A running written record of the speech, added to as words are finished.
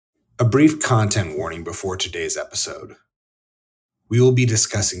A brief content warning before today's episode. We will be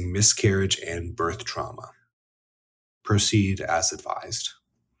discussing miscarriage and birth trauma. Proceed as advised.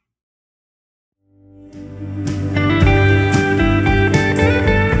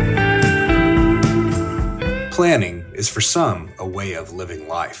 Planning is for some a way of living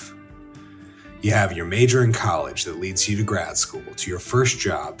life. You have your major in college that leads you to grad school, to your first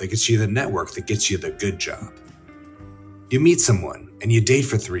job that gets you the network that gets you the good job. You meet someone and you date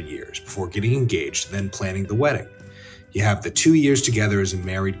for 3 years before getting engaged and then planning the wedding. You have the 2 years together as a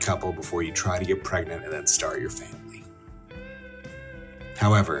married couple before you try to get pregnant and then start your family.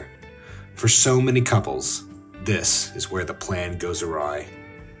 However, for so many couples, this is where the plan goes awry.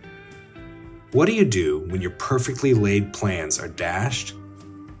 What do you do when your perfectly laid plans are dashed?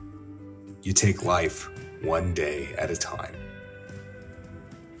 You take life one day at a time.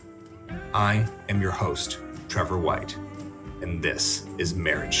 I am your host, Trevor White, and this is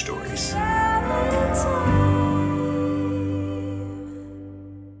Marriage Stories.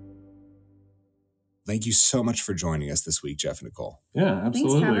 Thank you so much for joining us this week, Jeff and Nicole. Yeah,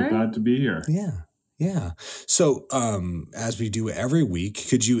 absolutely. Thanks, glad to be here. Yeah. So, as we do every week,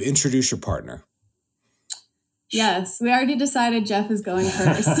 could you introduce your partner? Yes, we already decided Jeff is going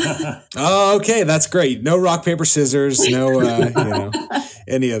first. Oh, okay. That's great. No rock, paper, scissors. No,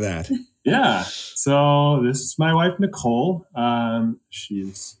 any of that. Yeah. So this is my wife, Nicole.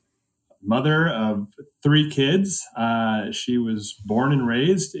 She's mother of 3 kids. She was born and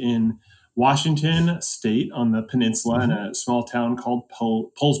raised in Washington State on the peninsula in a small town called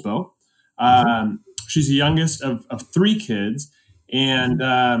Poulsbo. She's the youngest of 3 kids, and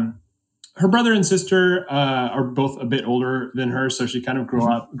her brother and sister are both a bit older than her, so she kind of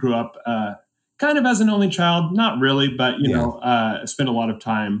grew up kind of as an only child. Not really, but spent a lot of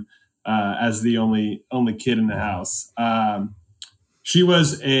time as the only kid in the house. She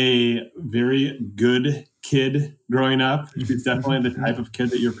was a very good kid growing up. She's definitely the type of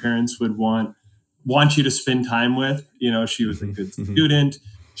kid that your parents would want you to spend time with. She was a good student.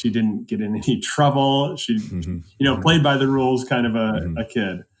 She didn't get in any trouble. She, played by the rules, kind of a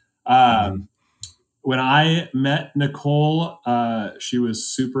kid. When I met Nicole, she was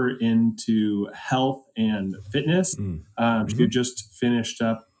super into health and fitness. She had just finished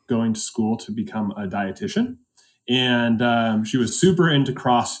up going to school to become a dietitian, and she was super into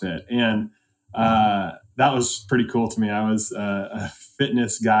CrossFit, and that was pretty cool to me. I was a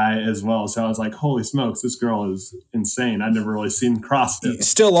fitness guy as well, so I was like, holy smokes, this girl is insane. I'd never really seen CrossFit. You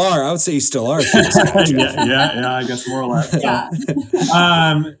still are. I would say you still are. yeah, I guess more or less.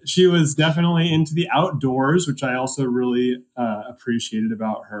 So, she was definitely into the outdoors, which I also really appreciated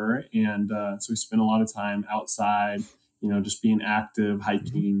about her, and so we spent a lot of time outside, just being active,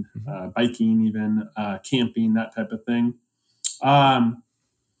 hiking, biking, even camping, that type of thing. I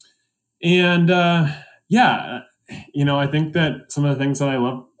think that some of the things that I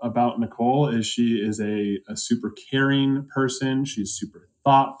love about Nicole is she is a super caring person. She's super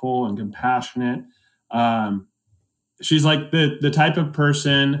thoughtful and compassionate. She's like the type of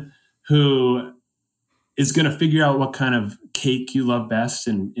person who is going to figure out what kind of cake you love best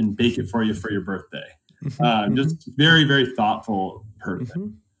and bake it for you for your birthday. Just very, very thoughtful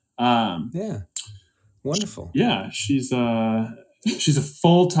person. Wonderful. Yeah, she's a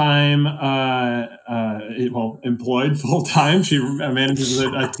full-time, employed full-time. She manages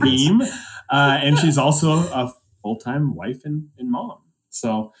a team, and she's also a full-time wife and mom.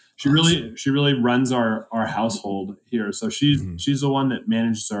 So she really runs our household here. So she's the one that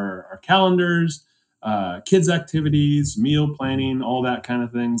manages our calendars, kids' activities, meal planning, all that kind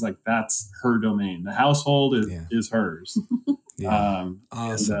of things. Like, that's her domain. The household is hers.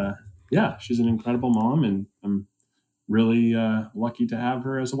 Awesome. And, she's an incredible mom, and I'm really lucky to have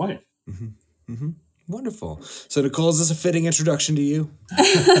her as a wife. Wonderful. So, Nicole, is this a fitting introduction to you?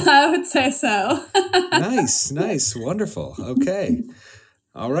 I would say so. Nice. Wonderful. Okay.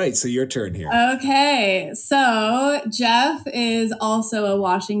 All right. So your turn here. Okay. So Jeff is also a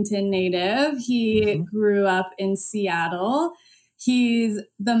Washington native. He grew up in Seattle. He's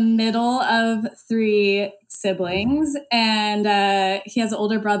the middle of 3 siblings, and he has an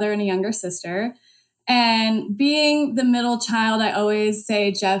older brother and a younger sister. And being the middle child, I always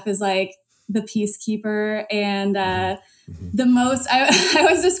say Jeff is like the peacekeeper, and the most, I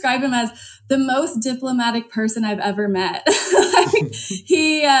always describe him as the most diplomatic person I've ever met.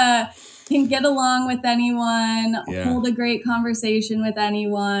 He can get along with anyone, hold a great conversation with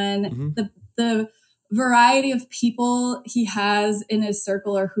anyone. The variety of people he has in his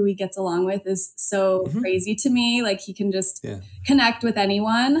circle or who he gets along with is so crazy to me. Like, he can just connect with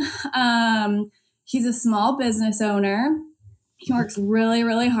anyone. He's a small business owner. He works really,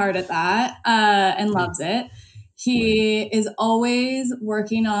 really hard at that and loves it. He is always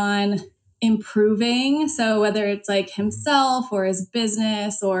working on improving. So whether it's like himself or his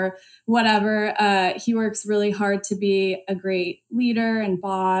business or whatever, he works really hard to be a great leader and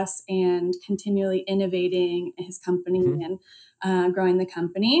boss and continually innovating his company and growing the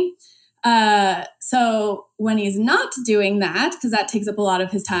company. So when he's not doing that, because that takes up a lot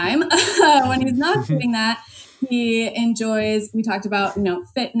of his time, when he's not doing that, he enjoys, we talked about,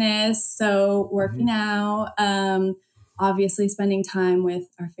 fitness. So working out, obviously spending time with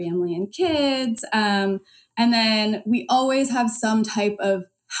our family and kids. And then we always have some type of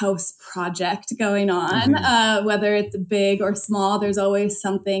house project going on, whether it's big or small, there's always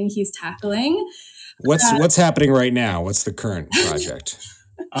something he's tackling. What's happening right now? What's the current project?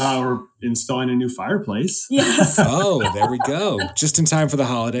 We're installing a new fireplace. Yes. Oh, there we go. Just in time for the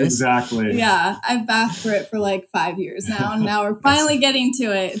holidays. Exactly. Yeah. I've asked for it for like 5 years now. And now we're finally getting to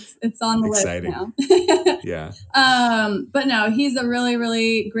it. It's on the Exciting. list now. Yeah. But no, he's a really,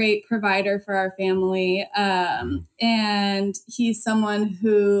 really great provider for our family. And he's someone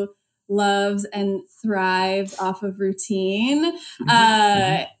who loves and thrives off of routine.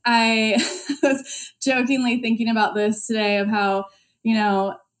 I was jokingly thinking about this today of how,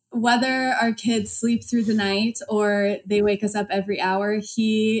 whether our kids sleep through the night or they wake us up every hour,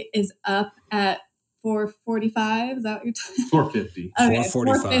 he is up at 4:45. Is that what you're talking? 4:50. Okay,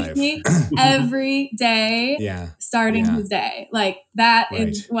 4:45 every day. Starting his day. Like that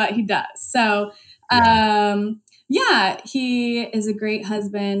is what he does. So, he is a great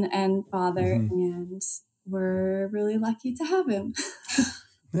husband and father, and we're really lucky to have him.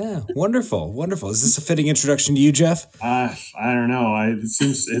 Yeah, wonderful. Is this a fitting introduction to you, Jeff? I don't know. It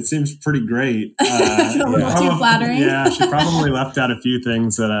seems pretty great. A little too flattering. Yeah, she probably left out a few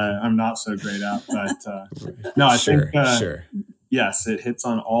things that I'm not so great at. But no, I think yes, it hits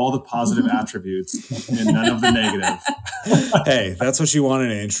on all the positive attributes and none of the negative. Hey, that's what you want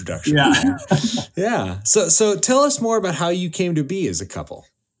in an introduction. Yeah. Yeah. So tell us more about how you came to be as a couple.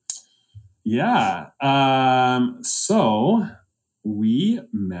 Yeah. So we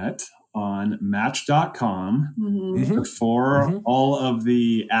met on Match.com before all of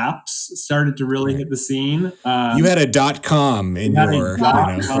the apps started to really hit the scene. You had a .com in your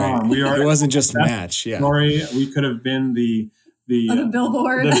 .com. It wasn't just Match. Yeah. Story. We could have been the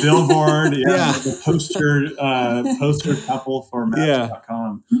billboard. The billboard. Yeah. The poster couple for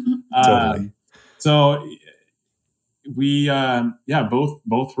Match.com. Totally. So we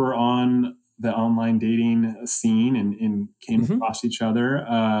both were on the online dating scene and came across each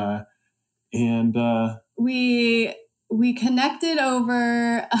other. We connected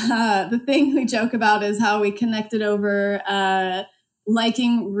over, the thing we joke about is how we connected over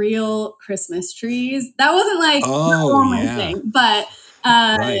liking real Christmas trees. That wasn't like the only thing, but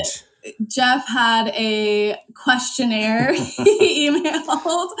Jeff had a questionnaire he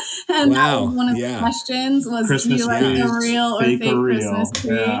emailed, and that was one of the questions was, Christmas do you like a real or fake Christmas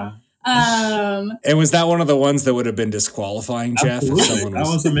tree? Yeah. And was that one of the ones that would have been disqualifying, Jeff? If someone that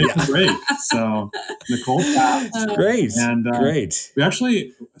was a make or break. So Nicole passed. Great. And great. We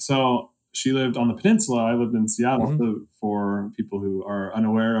actually, so she lived on the peninsula. I lived in Seattle. So for people who are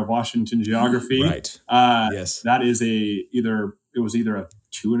unaware of Washington geography, yes, that is either a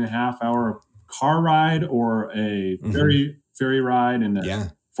 2.5 hour car ride or a ferry ride and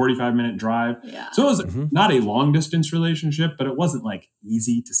a 45-minute drive. Yeah. So it was not a long distance relationship, but it wasn't like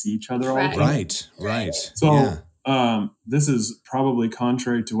easy to see each other all the time. Right. So this is probably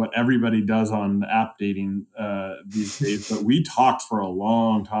contrary to what everybody does on the app dating these days, but we talked for a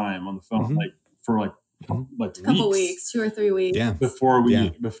long time on the phone, for a couple weeks, 2 or 3 weeks. Yeah. Before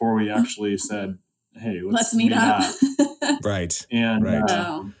we actually said, hey, let's meet up. Right. And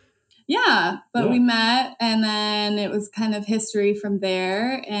but we met, and then it was kind of history from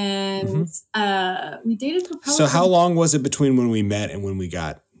there, and we dated for probably. So how long was it between when we met and when we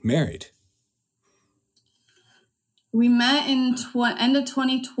got married? We met in end of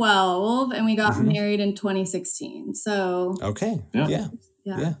 2012, and we got married in 2016. So okay, yeah.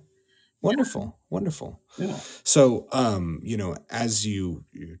 Wonderful. Yeah. So, as you're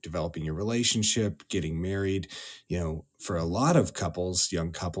developing your relationship, getting married, for a lot of couples,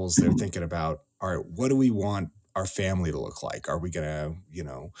 young couples, they're thinking about, all right, what do we want our family to look like? Are we gonna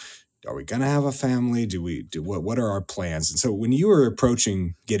have a family? What are our plans? And so when you were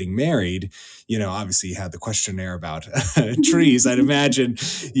approaching getting married, obviously you had the questionnaire about trees. I'd imagine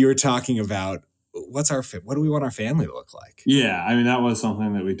you were talking about, what do we want our family to look like? Yeah. I mean, that was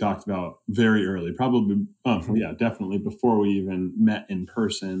something that we talked about very early, probably, definitely before we even met in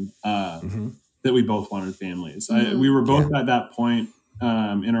person. that we both wanted families. We were both at that point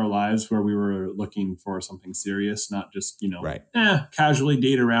in our lives where we were looking for something serious, not just, casually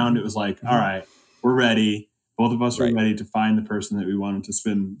date around. It was like, all right, we're ready. Both of us were ready to find the person that we wanted to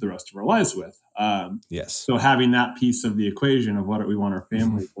spend the rest of our lives with. So having that piece of the equation of what we want our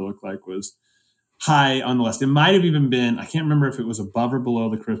family to look like was high on the list. It might have even been, I can't remember if it was above or below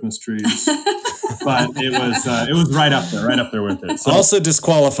the Christmas trees, but it was right up there with it. So, also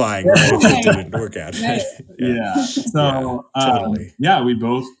disqualifying, right, if it didn't work out. Right? Yeah. So, totally. We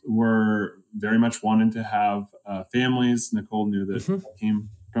both were very much wanting to have families. Nicole knew that I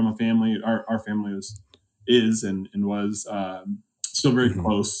came from a family. Our family was still very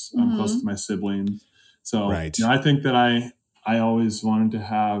close. I'm close to my siblings. So, I think that I always wanted to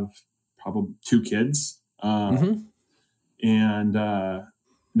have probably 2 kids. And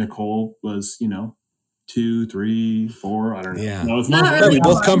Nicole was, 2, 3, 4. I don't know. Yeah. No, it's not really. We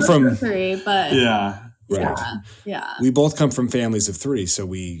both come from 3, but right. Yeah. We both come from families of 3, so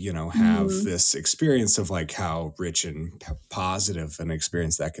we, have this experience of like how rich and positive an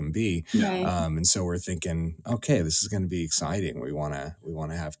experience that can be. Yeah. And so we're thinking, okay, this is going to be exciting. We want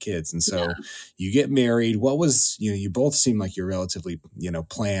to have kids. And so you get married. What was, you both seem like you're relatively,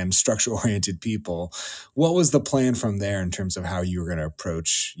 planned, structure-oriented people. What was the plan from there in terms of how you were going to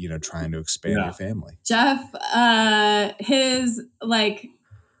approach, trying to expand your family? Jeff, his like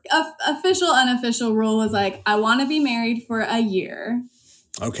official, unofficial rule was like, I want to be married for a year.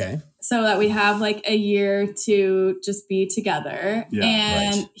 Okay. So that we have like a year to just be together. Yeah,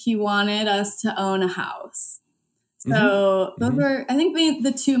 and he wanted us to own a house. So those were, I think,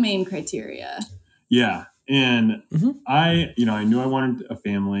 the 2 main criteria. Yeah. And I knew I wanted a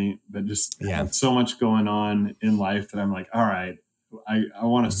family, but just had so much going on in life that I'm like, all right, I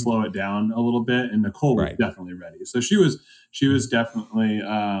want to slow it down a little bit. And Nicole was definitely ready. So she was definitely,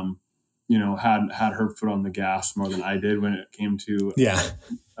 had her foot on the gas more than I did when it came to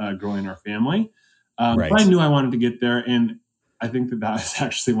growing our family. But I knew I wanted to get there. And I think that is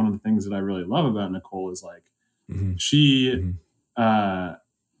actually one of the things that I really love about Nicole is like, she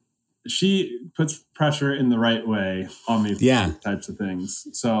puts pressure in the right way on me for these types of things.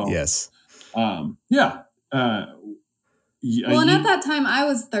 So, well, and at that time I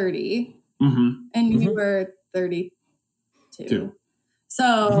was 30 and you were 32.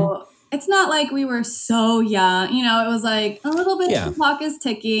 So it's not like we were so young, it was like a little bit, the clock is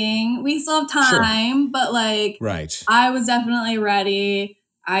ticking. We still have time, but like, I was definitely ready.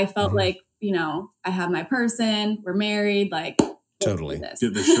 I felt like, I have my person, we're married, like totally get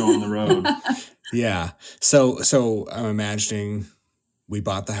the show on the road. So I'm imagining we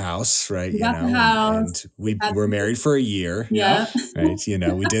bought the house, right? We got the house. And we were married for a year. Yeah. Right.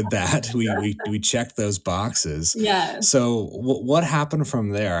 We did that. We checked those boxes. Yeah. So what happened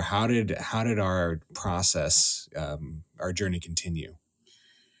from there? How did our process, our journey continue?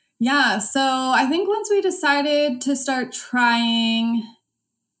 Yeah. So I think once we decided to start trying,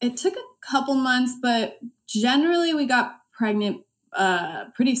 it took a couple months, but generally we got pregnant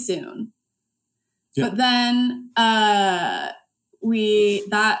pretty soon. Yeah. But then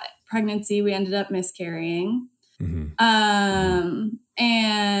that pregnancy, we ended up miscarrying.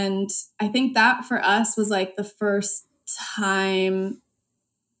 And I think that for us was like the first time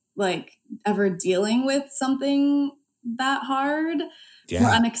like ever dealing with something that hard or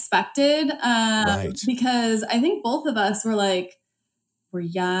unexpected. Because I think both of us were like, we're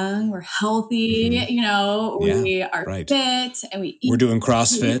young, we're healthy, we are fit, and we eat. We're doing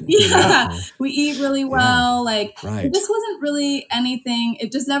CrossFit. We eat really well. Like, it just wasn't really anything.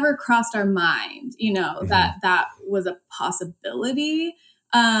 It just never crossed our mind, that was a possibility.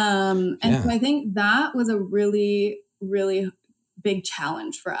 So I think that was a really, really big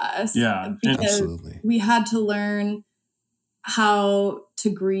challenge for us. Yeah, because we had to learn how to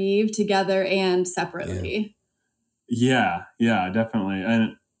grieve together and separately. Yeah, definitely.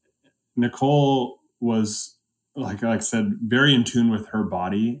 And Nicole was, like I said, very in tune with her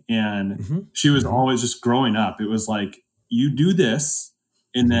body. And she was always just growing up. It was like, you do this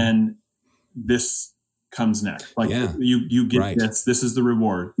and then this comes next. Like you get this. This is the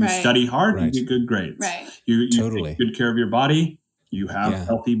reward. You study hard, you get good grades. You take good care of your body, you have a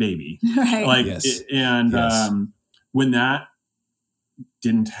healthy baby. When that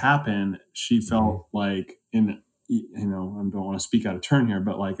didn't happen, she felt like I don't want to speak out of turn here,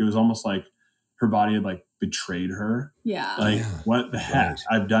 but like it was almost like her body had like betrayed her. Yeah. Like, what the heck?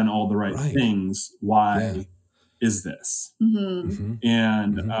 I've done all the right things. Why is this?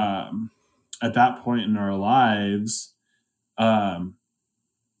 And at that point in our lives,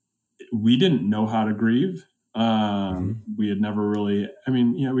 we didn't know how to grieve. We had never really,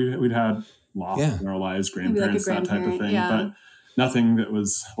 we'd had lost in our lives, Maybe grandparents, that type of thing, but nothing that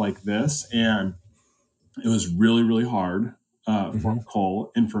was like this. And it was really, really hard for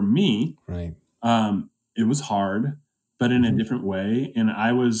Nicole. And for me, it was hard, but in a different way. And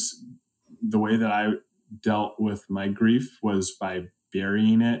the way that I dealt with my grief was by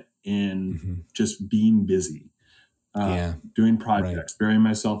burying it in just being busy, doing projects, burying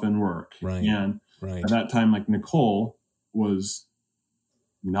myself in work. And at that time, like, Nicole was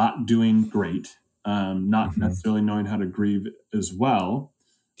not doing great, not necessarily knowing how to grieve as well,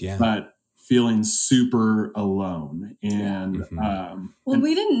 but feeling super alone. And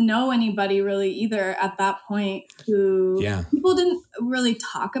we didn't know anybody really either at that point who people didn't really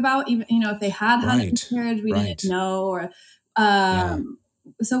talk about, even, if they had a miscarriage, we didn't know, or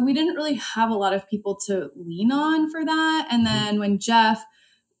so we didn't really have a lot of people to lean on for that. And then when Jeff,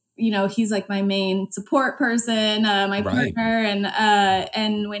 he's like my main support person, my partner,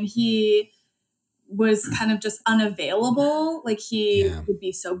 and when he was kind of just unavailable, like he would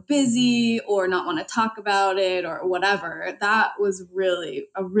be so busy or not want to talk about it or whatever. That was really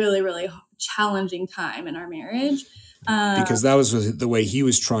a really, really challenging time in our marriage. Because that was the way he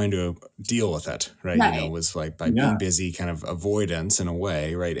was trying to deal with it, right? Was like by being busy, kind of avoidance in a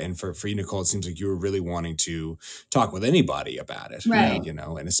way, right? And for you, Nicole, it seems like you were really wanting to talk with anybody about it, right?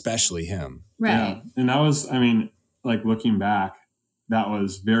 And especially him. Right. Yeah. And that was, like, looking back, that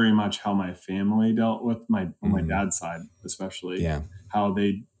was very much how my family dealt with on my dad's side, especially how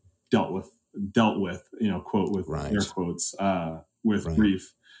they dealt with, quote, with air quotes, with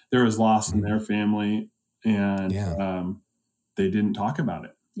grief. There was loss in their family, and they didn't talk about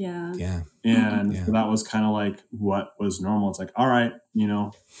it. And so that was kind of like what was normal. It's like, all right,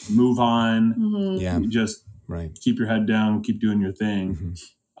 move on. Just keep your head down, keep doing your thing.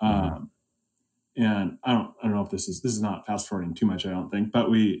 And I don't know if this is not fast forwarding too much, I don't think, but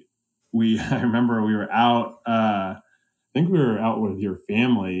I remember we were out, I think we were out with your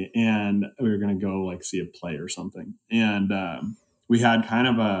family, and we were going to go like see a play or something. And we had kind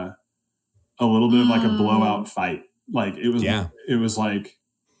of a little bit of like a blowout fight. Like it was like,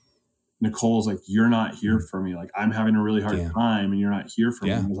 Nicole's like, you're not here for me. Like, I'm having a really hard time and you're not here for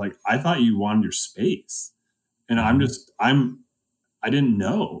me. And I was like, I thought you wanted your space. And I didn't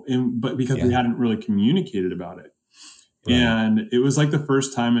know. But because we hadn't really communicated about it. And it was like the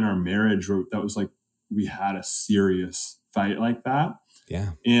first time in our marriage where that was like, we had a serious fight like that.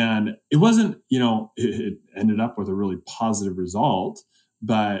 And it wasn't, it ended up with a really positive result,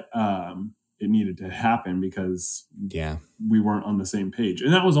 but it needed to happen because we weren't on the same page.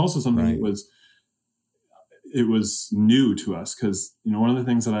 And that was also something that was new to us, because one of the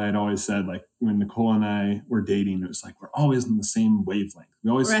things that I had always said, like when Nicole and I were dating, it was like we're always on the same wavelength. We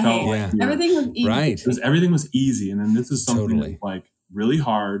always felt like everything was easy. Everything was easy, and then this is something that's like really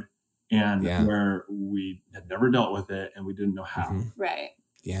hard, and where we had never dealt with it, and we didn't know how.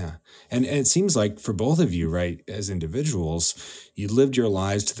 Yeah. And it seems like for both of you, right, as individuals, you lived your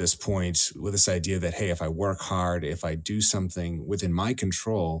lives to this point with this idea that, hey, if I work hard, if I do something within my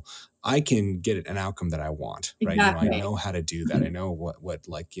control, I can get an outcome that I want, right? I know how to do that. I know what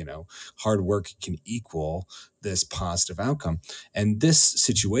hard work can equal this positive outcome. And this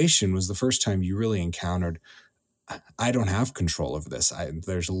situation was the first time you really encountered, I don't have control over this.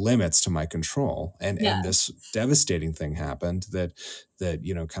 There's limits to my control. And this devastating thing happened that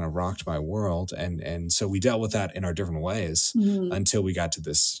kind of rocked my world. And so we dealt with that in our different ways until we got to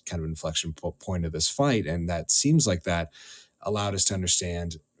this kind of inflection point of this fight. And that seems like that allowed us to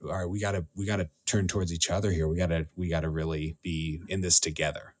understand, all right, we gotta turn towards each other here. We gotta really be in this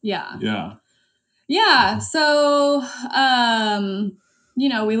together. Yeah. So,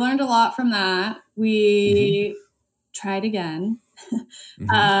 we learned a lot from that. We tried again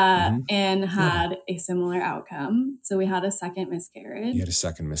and had a similar outcome. So we had a second miscarriage. You had a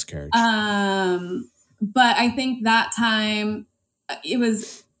second miscarriage. But I think that time it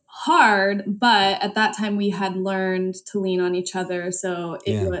was hard, but at that time we had learned to lean on each other. So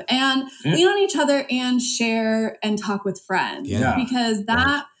lean on each other and share and talk with friends. Because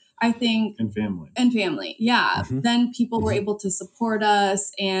that I think and family. Then people were able to support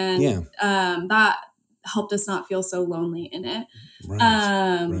us, and that helped us not feel so lonely in it.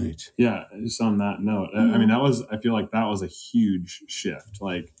 Yeah. Just on that note, I feel like that was a huge shift.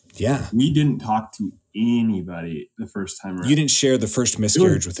 Like, we didn't talk to anybody the first time around. You didn't share the first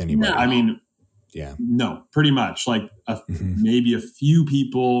miscarriage with anybody. No. No, pretty much like maybe a few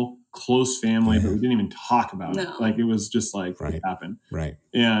people, close family, but we didn't even talk about it. Like, it was just like it happened.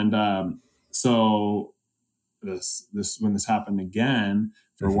 And so this when this happened again,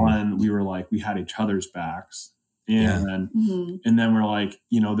 for one, we were like, we had each other's backs. And and then we're like,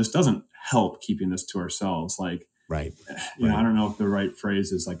 this doesn't help keeping this to ourselves. Like, Right. I don't know if the right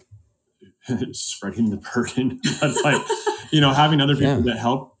phrase is like spreading the burden. That's like, having other people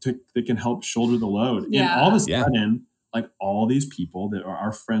that can help shoulder the load. And all of a sudden, like all these people that are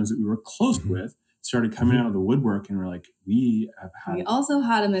our friends that we were close with started coming out of the woodwork, and we're like, we also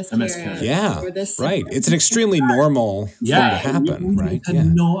had a miscarriage. Yeah. Right. It's an extremely normal thing to happen. We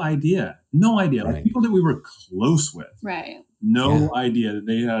had no idea. Like people that we were close with. Right. No idea that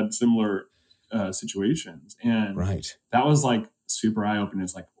they had similar situations. And that was like super eye-opening.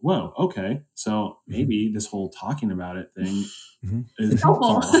 It's like, whoa, okay. So maybe this whole talking about it thing is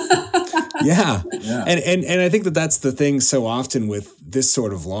helpful. Yeah. And I think that's the thing so often with this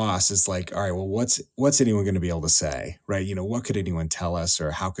sort of loss is like, all right, well, what's anyone going to be able to say, right? What could anyone tell us,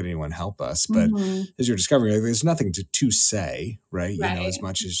 or how could anyone help us? But as you're discovering, like, there's nothing to say, right? As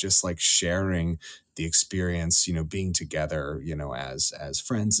much as just like sharing the experience, being together, as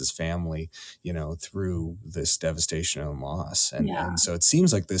friends, as family, through this devastation and loss. And so it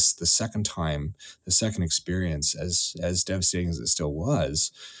seems like the second experience, as devastating as it still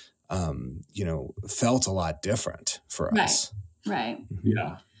was, felt a lot different for us. Right.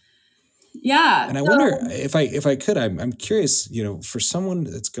 Yeah. Yeah. And I wonder if I could, I'm curious, for someone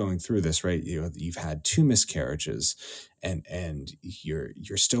that's going through this, right? You've had 2 miscarriages and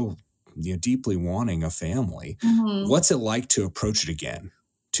you're still, deeply wanting a family. What's it like to approach it again,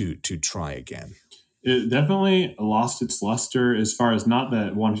 to try again? It definitely lost its luster as far as not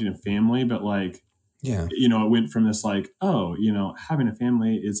that wanting a family, but like, it went from this like, oh, having a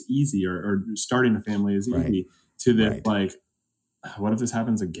family is easy, or starting a family is easy, to this like, what if this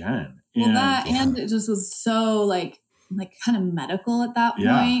happens again? And it just was so like kind of medical at that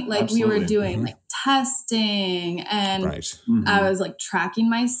point. Like absolutely. We were doing like testing, and I was like tracking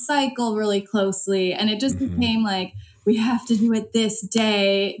my cycle really closely, and it just became like, we have to do it this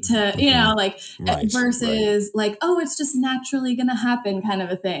day to, versus like, oh, it's just naturally going to happen kind of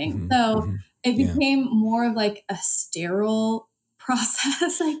a thing. So it became more of like a sterile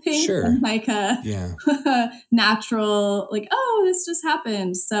process, I think, than like a natural, like, oh, this just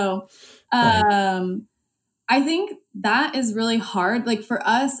happened. So I think that is really hard. Like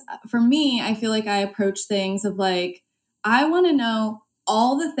for me, I feel like I approach things of like, I want to know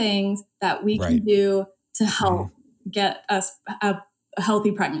all the things that we can do to help get us a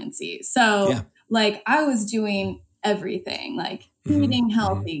healthy pregnancy. So like I was doing everything, like eating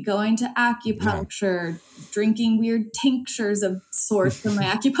healthy, going to acupuncture, drinking weird tinctures of sorts from my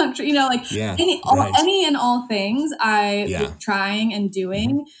acupuncture, any and all things I was trying and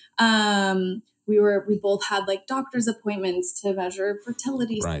doing. We both had like doctor's appointments to measure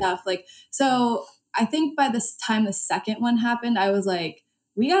fertility stuff. Like, so I think by this time the second one happened, I was like,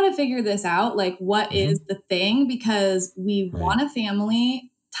 we got to figure this out. Like, what is the thing? Because we want a family.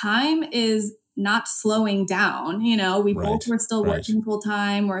 Time is not slowing down. We both were still working full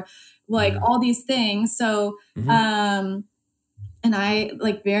time, or like all these things. So, and I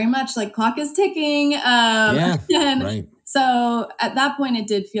like very much like clock is ticking. So at that point it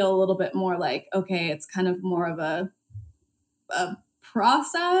did feel a little bit more like, okay, it's kind of more of a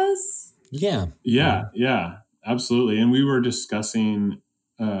process. Yeah, absolutely. And we were discussing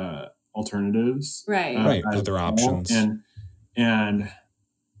alternatives, other options, and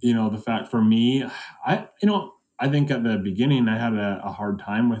the fact for me, I think at the beginning I had a hard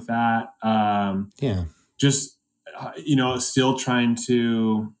time with that. Just still trying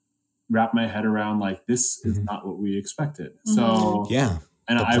to wrap my head around like, this is not what we expected. So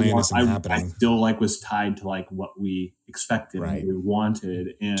and I still like was tied to like what we expected, what we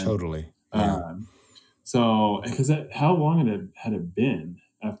wanted, and so because how long had it been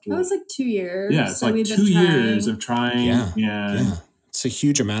after? It was like 2 years. Yeah, it's so like 2 years of trying. It's a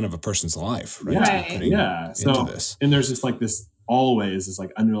huge amount of a person's life, right? So this. And there's just like this always is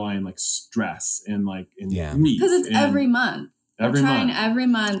like underlying like stress and like grief, because it's every month. Every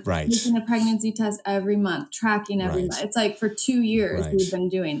month, right? Taking a pregnancy test every month, tracking every month. It's like for 2 years we've been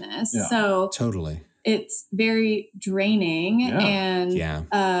doing this. So it's very draining, and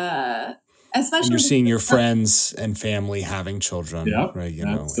especially and you're seeing your friends and family having children, right?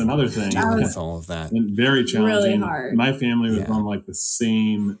 That's another thing. Dealing with all of that, and very challenging. Really hard. My family was on like the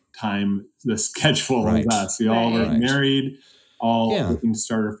same time, the schedule as us. We all were married, all looking to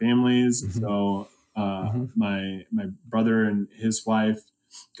start our families. So my brother and his wife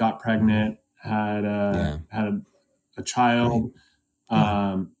got pregnant, had a child.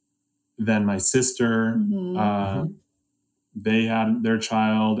 Then my sister they had their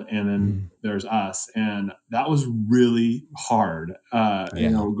child, and then there's us. And that was really hard,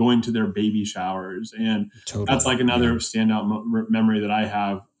 going to their baby showers. And that's like another standout memory that I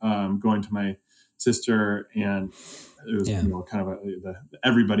have, going to my sister, and it was kind of the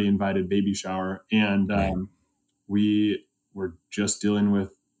everybody invited baby shower. And we were just dealing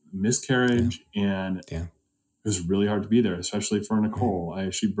with miscarriage, and it was really hard to be there, especially for Nicole.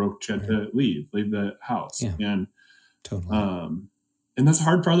 She had to leave the house. And and that's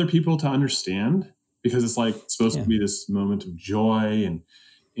hard for other people to understand, because it's like supposed to be this moment of joy,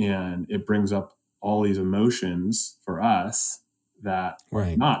 and it brings up all these emotions for us that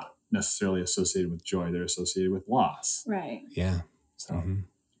are not necessarily associated with joy. They're associated with loss. Right. Yeah. So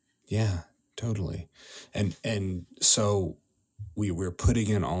yeah, totally. And so we're putting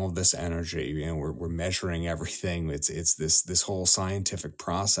in all of this energy, we're measuring everything. It's this whole scientific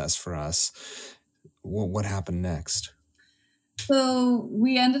process for us. What happened next? So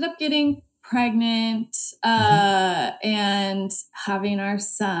we ended up getting pregnant and having our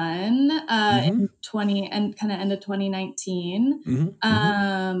son in kind of end of 2019.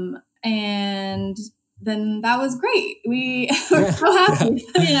 And then that was great. We were so happy,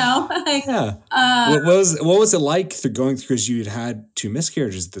 What was it like going through, because you had 2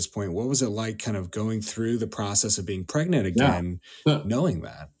 miscarriages at this point? What was it like kind of going through the process of being pregnant again, knowing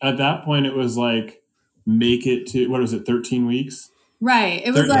that? At that point, it was like, make it to, 13 weeks? Right.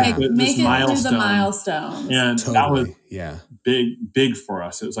 It was like, make it through the milestones. And that was big for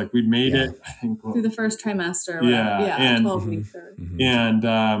us. It was like, we made it, I think, through the first trimester. Or and 12 weeks.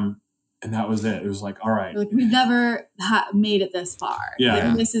 And that was it. It was like, all right. Like, we've never made it this far.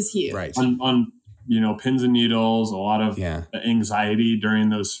 And this is huge. Right. On pins and needles, a lot of anxiety during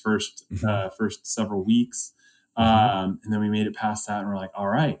those first several weeks. And then we made it past that, and we're like, all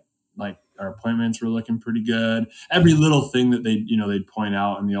right, like, our appointments were looking pretty good. Every little thing that they'd point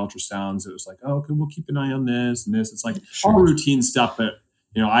out in the ultrasounds, it was like, oh, okay, we'll keep an eye on this and this. It's like all routine stuff that,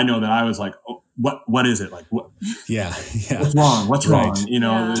 I know that I was like, oh, what is it? Like, what? Yeah. What's wrong? What's wrong?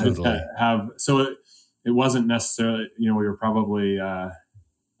 Totally. It wasn't necessarily, we were probably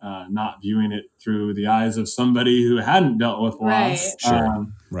not viewing it through the eyes of somebody who hadn't dealt with loss.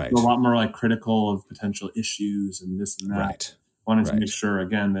 Right. A lot more like critical of potential issues and this and that. Right. Wanted to make sure,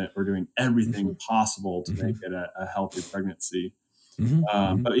 again, that we're doing everything possible to make it a healthy pregnancy.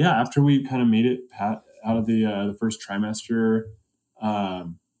 But after we kind of made it out of the first trimester,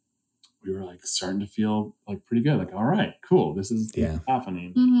 we were like starting to feel like pretty good. Like, all right, cool. This is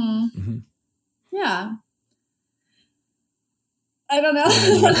happening. Yeah. I don't know.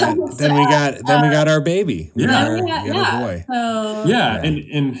 Then we got our baby. We got our boy. So,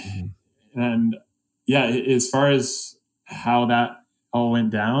 and as far as how that all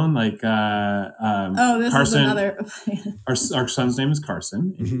went down, like this Carson, is another. our son's name is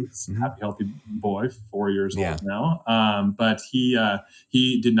Carson. He's a happy, healthy boy, 4 years old now. But he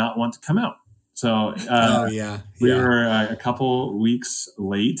did not want to come out. So we were a couple weeks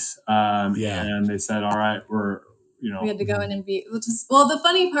late. And they said, all right, we had to go in and be, the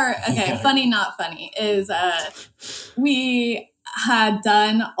funny part, funny, not funny, is we had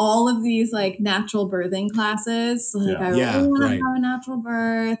done all of these like natural birthing classes. So like, I really want to have a natural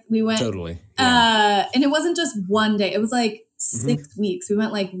birth. We went and it wasn't just one day. It was like 6 weeks. We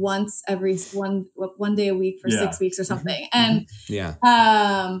went like once every one day a week for 6 weeks or something. And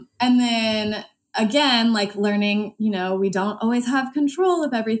and then again, like learning, we don't always have control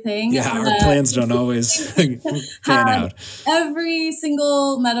of everything. Our plans don't always pan out. Every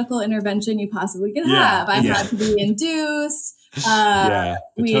single medical intervention you possibly could have. I had to be induced.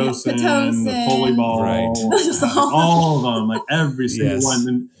 Pitocin, the Foley ball, all of them, like every single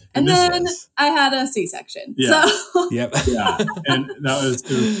one. And then I had a C-section. And that was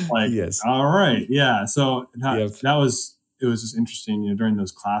like, all right. Yeah. So that was, it was just interesting, during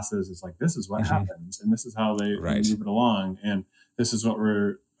those classes, it's like, this is what happens, and this is how they move it along. And this is what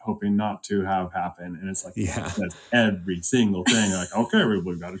we're hoping not to have happen. And it's like, that's every single thing. Like, okay,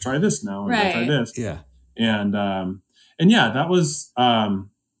 we've got to try this now. We've got to try this. And that was,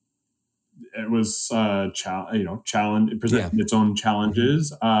 it was challenge. It presented its own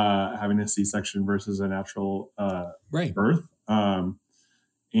challenges, having a C-section versus a natural birth. And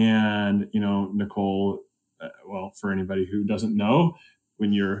Nicole, for anybody who doesn't know,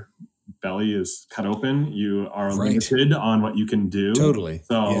 when your belly is cut open, you are limited on what you can do. Totally.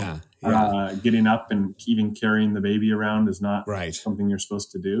 So getting up and even carrying the baby around is not something you're supposed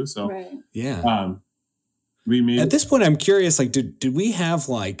to do. So made At this point, I'm curious, like, did we have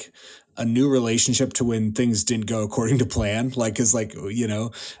like a new relationship to when things didn't go according to plan? Like, is like,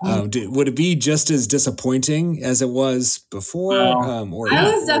 would it be just as disappointing as it was before? I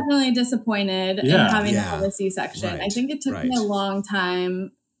was definitely disappointed in having to have a C-section. Right, I think it took me a long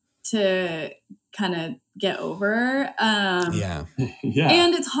time to kind of get over. And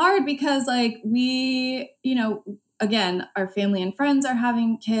it's hard because like we, again, our family and friends are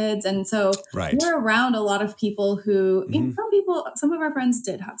having kids. And so we're around a lot of people who, some of our friends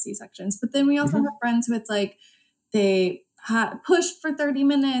did have C-sections, but then we also have friends who it's like they pushed for 30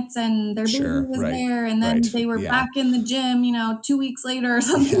 minutes and their baby was there. And then they were back in the gym, 2 weeks later or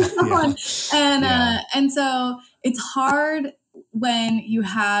something. And so it's hard when you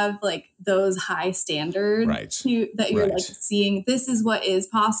have like those high standards that you're like seeing this is what is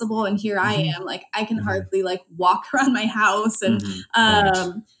possible. And here I am, like, I can hardly like walk around my house. And,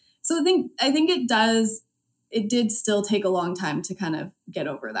 so I think it did still take a long time to kind of get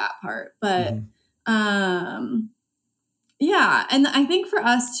over that part, but, yeah. And I think for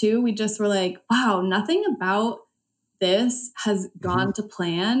us too, we just were like, wow, nothing about this has gone to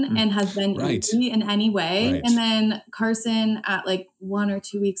plan and has been easy in any way. And then Carson at like 1 or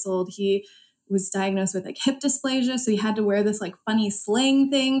 2 weeks old, he was diagnosed with like hip dysplasia. So he had to wear this like funny sling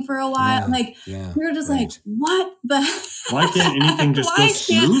thing for a while. We were just like, what the why can't anything just go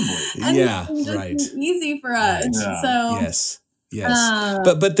smoothly? Easy for us. So yes.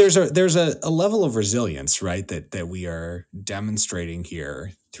 But there's a level of resilience, right? That we are demonstrating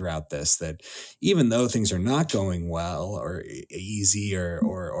here throughout this, that even though things are not going well or easy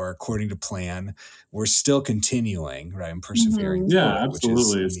or according to plan, we're still continuing, right? And persevering. Yeah,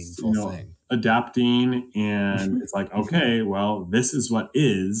 absolutely. Which is a meaningful thing. Adapting, and it's like, okay, well, this is what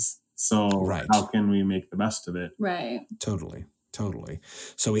is. So how can we make the best of it? Right. Totally.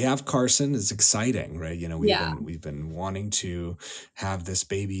 So we have Carson. It's exciting, right? We've been wanting to have this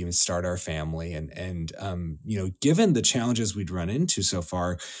baby and start our family, and given the challenges we'd run into so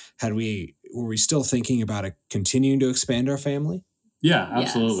far, were we still thinking about continuing to expand our family? Yeah,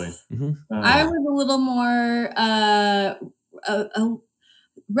 absolutely. Yes. I was a little more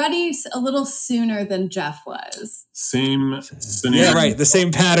ready a little sooner than Jeff was. Same scenario. Yeah, right. The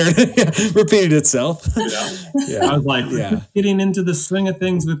same pattern repeated itself. I was like, getting into the swing of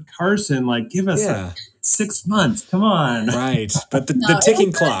things with Carson, like, give us 6 months. Come on. Right. But the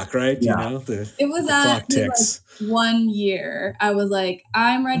ticking clock, right? Yeah. It was at like 1 year. I was like,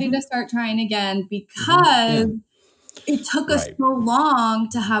 I'm ready to start trying again because it took us so long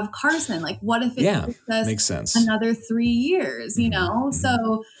to have Carson. Like, what if it took us makes sense. another 3 years,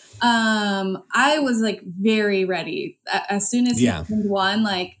 So I was like very ready as soon as he turned 1,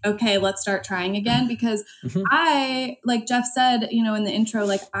 like, okay, let's start trying again. Because I, like Jeff said, in the intro,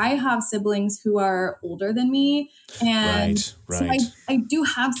 like I have siblings who are older than me. And so I do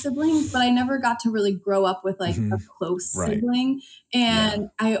have siblings, but I never got to really grow up with like a close sibling.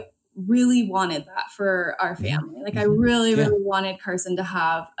 And I really wanted that for our family. Like I really wanted Carson to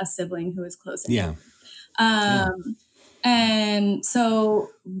have a sibling who was close to him. And so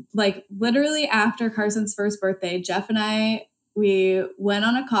like literally after Carson's first birthday, Jeff and I, we went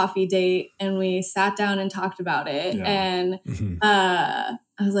on a coffee date and we sat down and talked about it. And I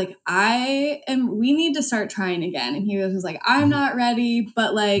was like, we need to start trying again. And he was just like, I'm not ready.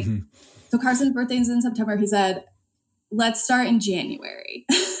 But like, so Carson's birthday is in September. He said, let's start in January.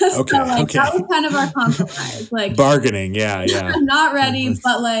 That was kind of our compromise. Like bargaining. Yeah. I'm not ready,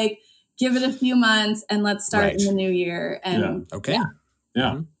 but like give it a few months and let's start in the new year. And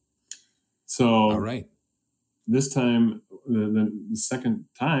So all right. This time, the second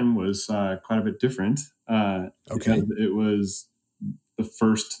time was quite a bit different. Because it was the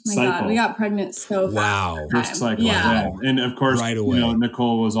first cycle. God, we got pregnant so fast. Wow. First cycle. Yeah. And of course, right away.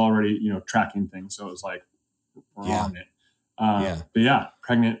 Nicole was already, tracking things. So it was like, we're on it. But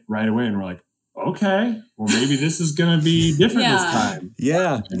pregnant right away. And we're like, okay, well, maybe this is going to be different this time.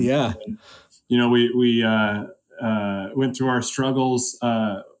 Yeah. We went through our struggles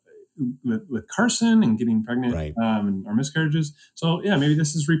with Carson and getting pregnant and our miscarriages. So maybe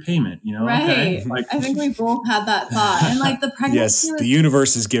this is repayment, Right. Okay. Like, I think we both had that thought. And like the pregnancy. Yes, the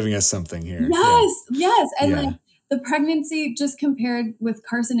universe is giving us something here. Yes. And like the pregnancy, just compared with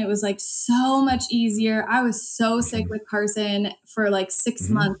Carson, it was like so much easier. I was so sick with Carson for like 6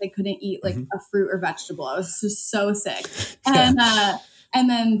 months. I couldn't eat like a fruit or vegetable. I was just so sick. And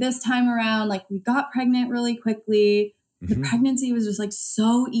then this time around, like we got pregnant really quickly. The pregnancy was just like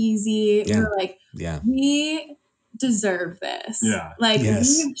so easy. We were like, we deserve this. Yeah. Like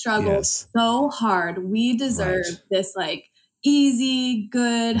we've struggled so hard. We deserve this like easy,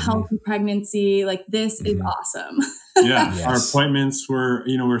 good, healthy pregnancy. Like, this is awesome. Yeah. Yes. Our appointments were,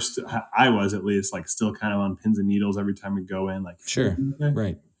 I was at least like still kind of on pins and needles every time we go in, like, Sure. okay.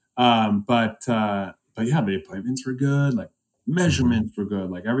 Right. But yeah, the appointments were good. Like measurements were good.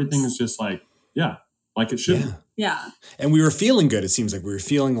 Like everything is just like, yeah, like it should be. Yeah. And we were feeling good. It seems like we were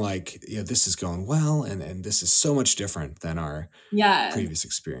feeling like, this is going well. And this is so much different than our previous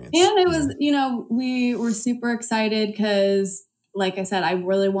experience. And it was, we were super excited because, like I said, I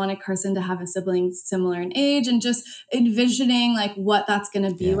really wanted Carson to have a sibling similar in age, and just envisioning like what that's going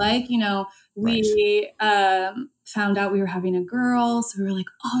to be like. We found out we were having a girl, so we were like,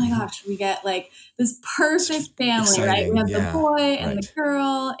 oh my gosh, we get like this perfect family, exciting. right? We have the boy and the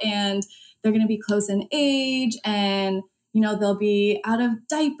girl, and they're going to be close in age, and they'll be out of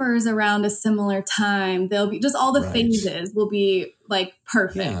diapers around a similar time. They'll be just all the phases will be like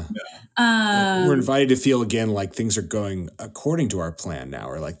perfect. Yeah. We're invited to feel again like things are going according to our plan now,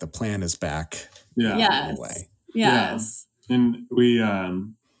 or like the plan is back. Yeah. Yes. In a way. Yes. Yeah. And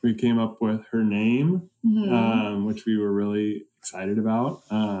we came up with her name, which we were really excited about.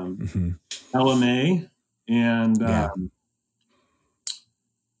 LMA. And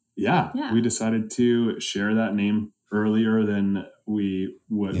we decided to share that name earlier than we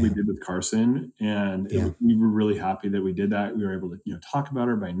did with Carson, and we were really happy that we did that. We were able to talk about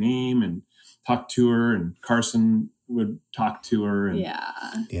her by name and talk to her, and Carson would talk to her. And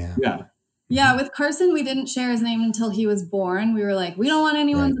with Carson, we didn't share his name until he was born. We were like, we don't want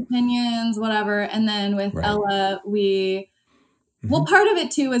anyone's opinions, whatever. And then with Ella, well, part of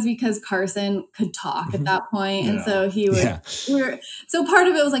it too was because Carson could talk at that point. And so he would, so part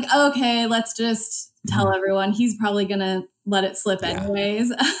of it was like, okay, let's just tell everyone. He's probably going to let it slip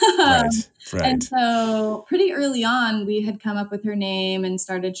anyways. And so pretty early on, we had come up with her name and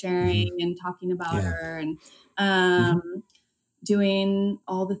started sharing and talking about her, and doing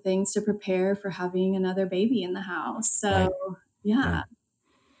all the things to prepare for having another baby in the house. So,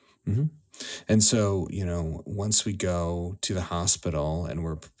 And so, once we go to the hospital and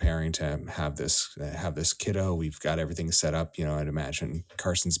we're preparing to have this kiddo, we've got everything set up. I'd imagine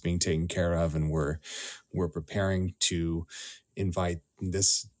Carson's being taken care of, and we're preparing to invite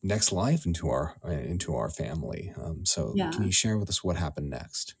this next life into our family. So, can you share with us what happened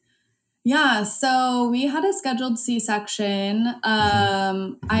next? Yeah, so we had a scheduled C-section.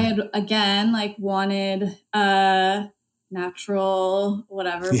 I had again wanted natural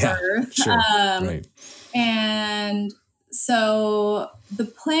whatever birth. Sure. And so the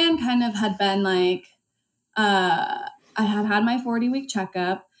plan kind of had been like, I had my 40-week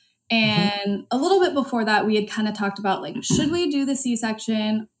checkup, and a little bit before that we had kind of talked about like, should we do the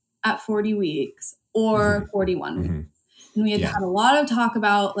C-section at 40 weeks or 41 weeks? And we had a lot of talk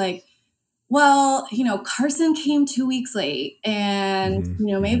about like, well, Carson came 2 weeks late, and,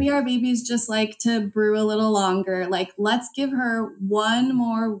 maybe our babies just like to brew a little longer. Like, let's give her one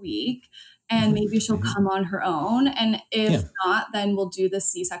more week, and maybe she'll come on her own. And if not, then we'll do the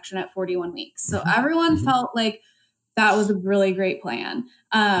C-section at 41 weeks. So everyone felt like that was a really great plan.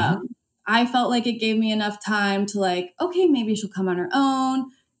 I felt like it gave me enough time to like, okay, maybe she'll come on her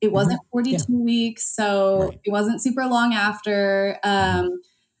own. It wasn't 42 weeks, so it wasn't super long after.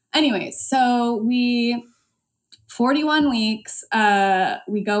 Anyways, so 41 weeks,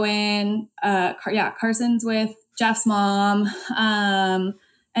 we go in, Carson's with Jeff's mom.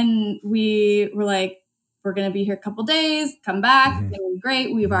 And we were like, we're going to be here a couple days, come back. It's gonna be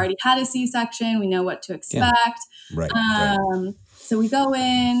great. We've already had a C-section. We know what to expect. So we go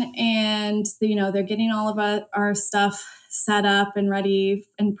in, and, they're getting all of our stuff set up and ready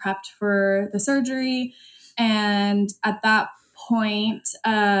and prepped for the surgery. And at that point,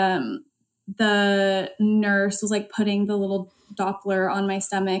 the nurse was like putting the little Doppler on my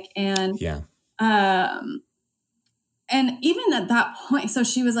stomach, and and even at that point, so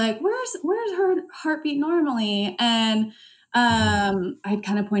she was like, where's her heartbeat normally? And I'd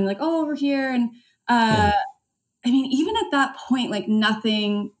kind of pointed like, oh, over here. And I mean, even at that point, like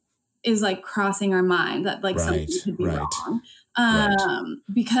nothing is like crossing our mind that like something could be wrong.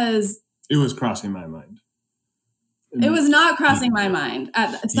 Because it was crossing my mind. It was not crossing my mind.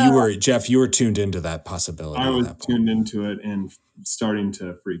 Jeff, you were tuned into that possibility. I was tuned into it and starting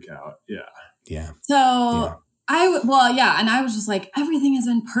to freak out. So and I was just like, everything has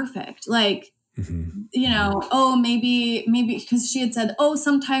been perfect. Like, maybe because she had said, oh,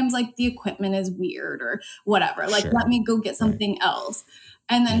 sometimes like the equipment is weird or whatever. Like, let me go get something else.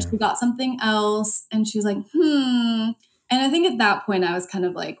 And then she got something else, and she was like, And I think at that point I was kind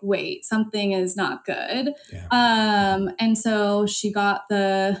of like, wait, something is not good. And so she got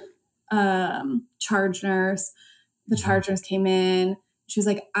the charge nurse, the charge nurse came in. She was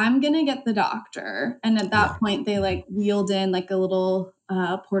like, I'm going to get the doctor. And at that point, they like wheeled in like a little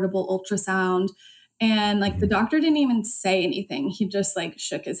portable ultrasound. And like the doctor didn't even say anything. He just like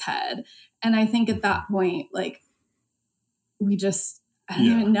shook his head. And I think at that point, like we just, I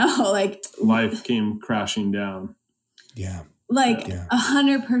don't even know, like life came crashing down. Yeah. Like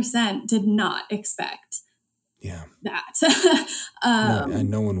 100% did not expect that. And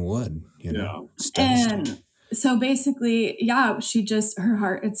no one would, you know. It's devastating. And so basically, she just, her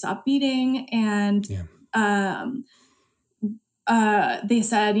heart had stopped beating. And they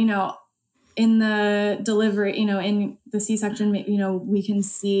said, you know, in the delivery, you know, in the C-section, you know, we can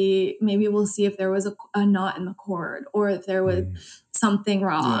see, maybe we'll see if there was a knot in the cord or if there was something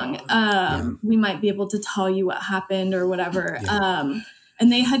wrong. We might be able to tell you what happened or whatever.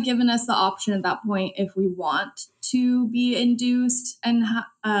 And they had given us the option at that point if we want to be induced and have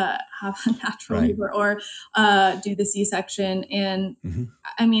a natural labor or do the C-section. And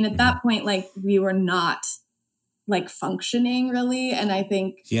I mean, at that point, like we were not like functioning really. And I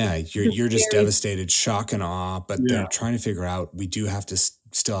think you're just devastated, shock and awe, but they're trying to figure out, we do have to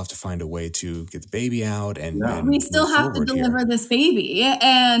still have to find a way to get the baby out and we still have to deliver this baby.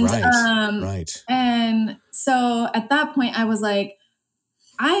 And and so at that point I was like,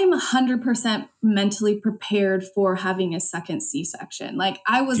 I'm 100% mentally prepared for having a second C-section. Like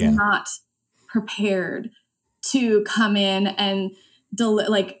I was not prepared to come in and deliver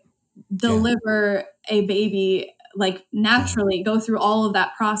a baby like naturally, go through all of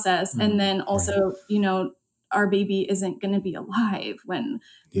that process. And then also, you know, our baby isn't going to be alive when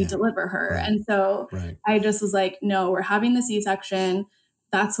we deliver her. And so I just was like, no, we're having the C-section.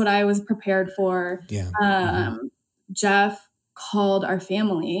 That's what I was prepared for. Jeff called our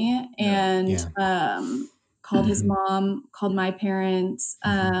family and called his mom, called my parents.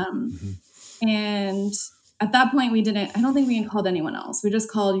 And at that point I don't think we had called anyone else. We just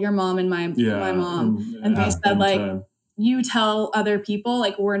called your mom and my mom. And they said like, you tell other people,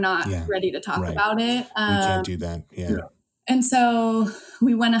 like, we're not ready to talk about it. We can't do that. And so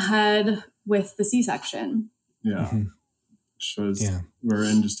we went ahead with the C-section. Shows we're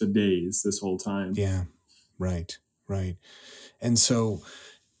in just a daze this whole time. Right. And so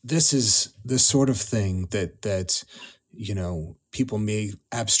this is the sort of thing that you know, people may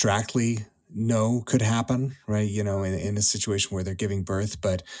abstractly know could happen, right? You know, in a situation where they're giving birth,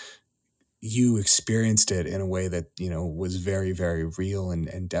 but you experienced it in a way that, you know, was very, very real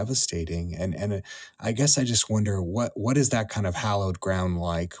and devastating. And I guess I just wonder what is that kind of hallowed ground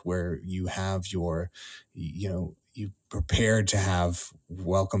like where you have your, you know, you prepared to have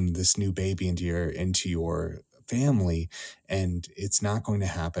welcomed this new baby into your family, and it's not going to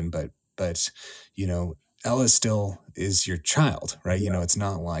happen, but you know, Ella still is your child, right? You know, it's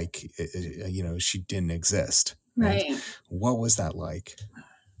not like, you know, she didn't exist. Right? What was that like?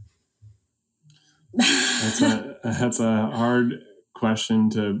 That's a hard question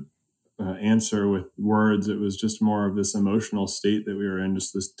to answer with words. It was just more of this emotional state that we were in,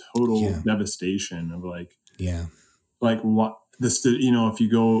 just this total devastation of like what you know, if you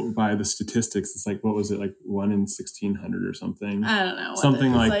go by the statistics, it's like, what was it, like 1 in 1,600 or something? I don't know.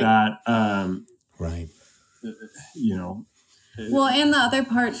 Something like that. You know. Well, and the other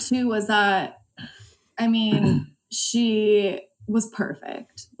part too was that, I mean, she was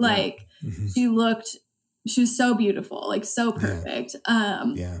perfect. Like she was so beautiful, like so perfect.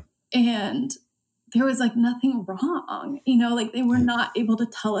 And there was like nothing wrong, you know, like they were not able to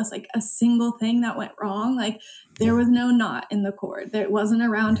tell us like a single thing that went wrong. Like there was no knot in the cord. There wasn't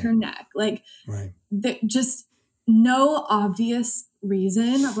around her neck. Like just no obvious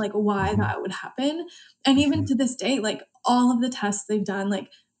reason of like why that would happen. And even to this day, like all of the tests they've done, like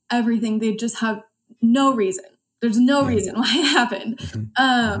everything, they just have no reason. There's no reason why it happened.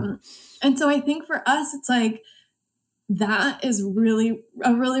 And so I think for us, it's like, that is really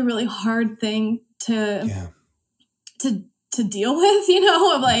a really, really hard thing to deal with, you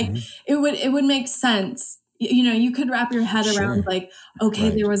know, of like, it would make sense. You know, you could wrap your head around like, okay,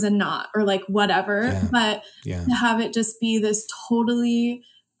 there was a knot or like whatever, but to have it just be this totally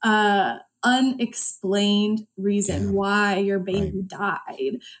unexplained reason why your baby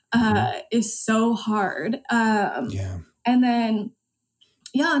died is so hard. And then,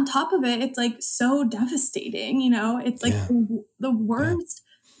 on top of it, it's like so devastating, you know, it's like the worst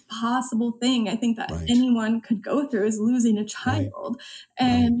possible thing I think that anyone could go through is losing a child.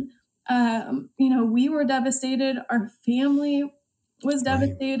 And, you know, we were devastated. Our family was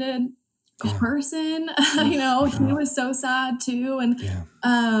devastated. Carson, you know, he was so sad too. And,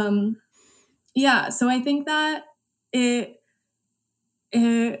 so I think that it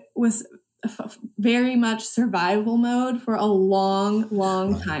was very much survival mode for a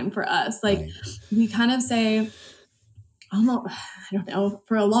long time for us. Like we kind of say, almost, I don't know,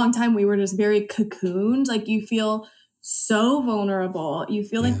 for a long time we were just very cocooned. Like you feel so vulnerable. You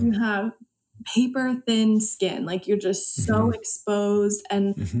feel like you have paper thin skin. Like you're just so exposed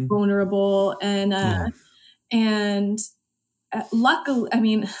and vulnerable. And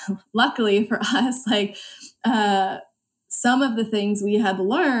luckily for us, like some of the things we had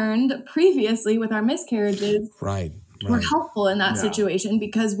learned previously with our miscarriages were helpful in that situation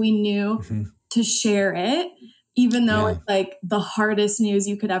because we knew to share it, even though it's like the hardest news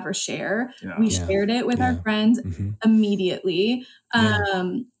you could ever share. We shared it with our friends immediately.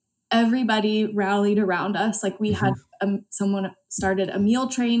 Everybody rallied around us. Like we had someone started a meal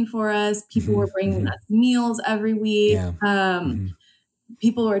train for us. People were bringing us meals every week.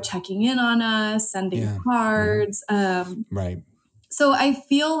 People were checking in on us, sending cards. So I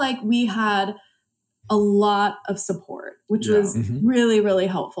feel like we had a lot of support, which was really, really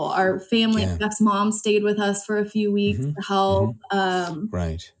helpful. Our family, Jeff's mom stayed with us for a few weeks to help.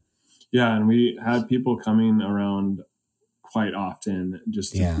 Yeah, and we had people coming around quite often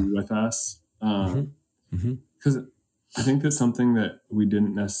just to be with us. Because I think that's something that we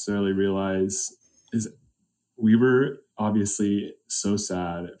didn't necessarily realize is we were obviously so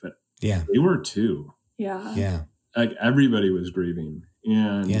sad, but they were too. Like everybody was grieving.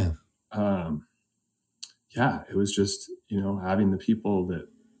 And it was just, having the people that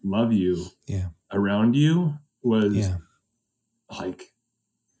love you around you was like,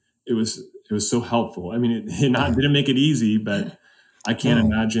 it was so helpful. I mean, it didn't make it easy, but I can't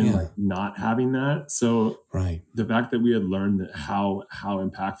imagine like not having that. So the fact that we had learned that how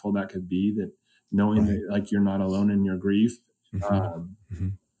impactful that could be, that knowing that like you're not alone in your grief,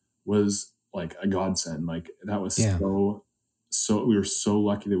 was like a godsend. Like that was so we were so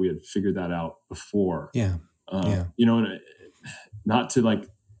lucky that we had figured that out before. And not to like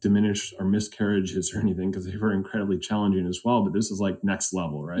diminish our miscarriages or anything, because they were incredibly challenging as well, but this is like next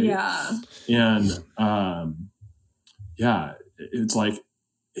level, right? And it's like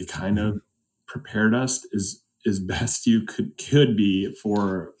it kind of prepared us as best you could be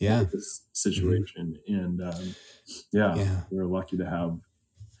for this situation. And we were lucky to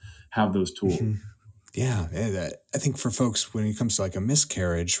have those tools. I think for folks, when it comes to like a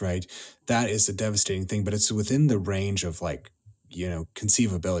miscarriage, right, that is a devastating thing, but it's within the range of like,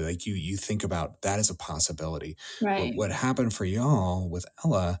 conceivability. Like you think about that as a possibility. What happened for y'all with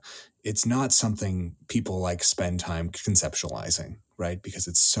Ella, it's not something people like spend time conceptualizing, right? Because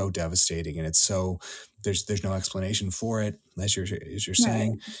it's so devastating and it's so there's no explanation for it, as you're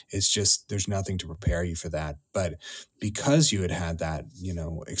saying. It's just there's nothing to prepare you for that. But because you had that,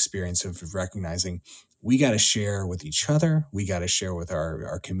 experience of recognizing we got to share with each other, we got to share with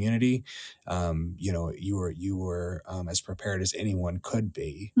our community. You were as prepared as anyone could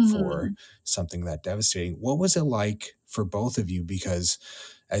be for something that devastating. What was it like for both of you? Because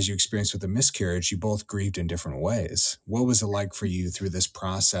as you experienced with the miscarriage, you both grieved in different ways. What was it like for you through this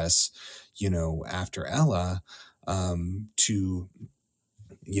process, after Ella, to,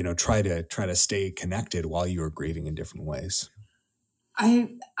 try to stay connected while you were grieving in different ways?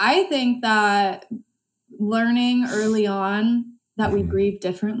 I think that learning early on that we grieve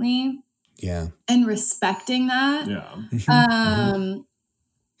differently and respecting that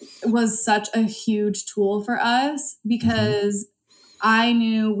was such a huge tool for us, because I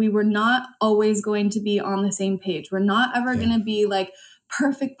knew we were not always going to be on the same page. We're not ever going to be like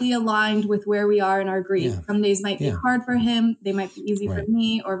perfectly aligned with where we are in our grief. Some days might be hard for him. They might be easy for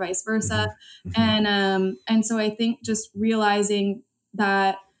me, or vice versa. And so I think just realizing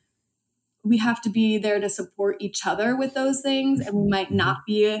that we have to be there to support each other with those things. And we might not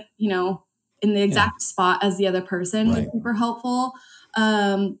be, in the exact spot as the other person was super helpful.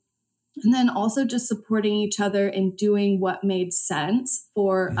 And then also just supporting each other and doing what made sense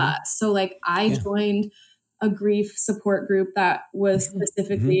for us. So like I joined a grief support group that was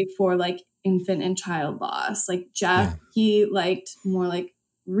specifically for like infant and child loss. Like Jeff, he liked more like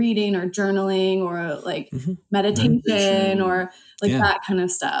reading or journaling or like meditation or like that kind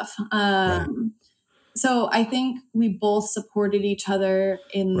of stuff. So I think we both supported each other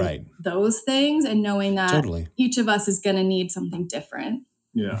in those things, and knowing that each of us is going to need something different.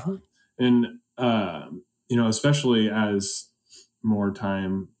 And, especially as more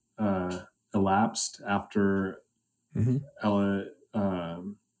time elapsed after Ella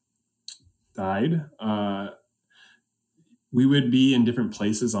died, we would be in different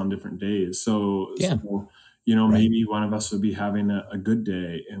places on different days. So maybe one of us would be having a good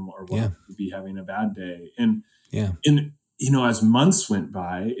day, or one would be having a bad day. And as months went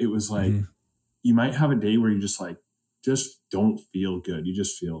by, it was like, you might have a day where you just don't feel good. You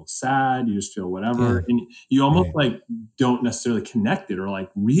just feel sad. You just feel whatever. And you almost don't necessarily connect it or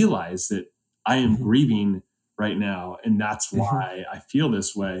realize that I am grieving right now. And that's why I feel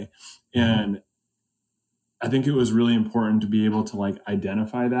this way. And I think it was really important to be able to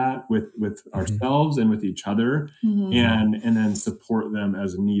identify that with ourselves and with each other and then support them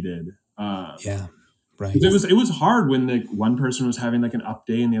as needed. Right. It was hard when one person was having an up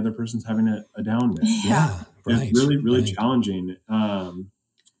day and the other person's having a down day. Yeah. Right. It's really, really challenging.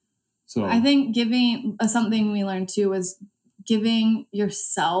 So I think giving something we learned too was giving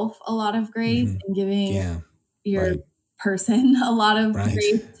yourself a lot of grace and giving your person a lot of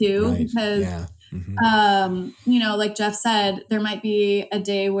grace too, because like Jeff said, there might be a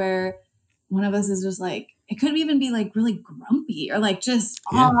day where one of us is just it could even be really grumpy or just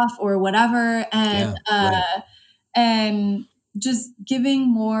off or whatever. And, and just giving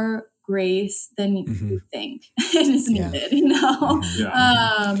more grace than you think is needed,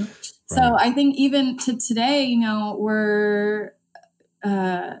 So I think even to today, we're,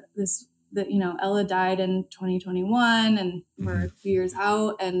 Ella died in 2021 and we're 2 years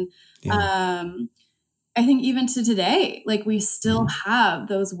out. And, I think even to today, we still have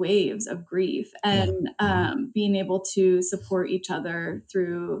those waves of grief and being able to support each other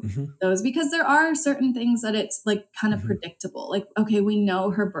through those, because there are certain things that it's kind of predictable. Okay, we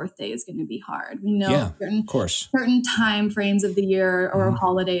know her birthday is going to be hard. We know certain time frames of the year or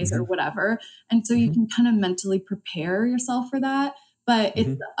holidays or whatever. And so you can kind of mentally prepare yourself for that. But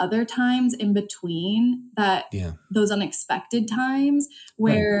it's the other times in between that those unexpected times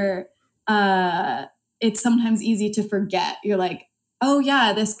where, it's sometimes easy to forget. You're like, oh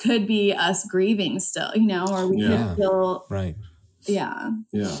yeah, this could be us grieving still, or we could feel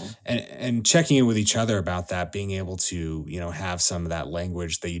and checking in with each other about that, being able to have some of that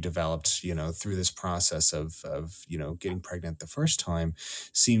language that you developed through this process of getting pregnant the first time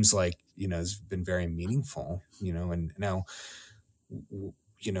seems like has been very meaningful, and now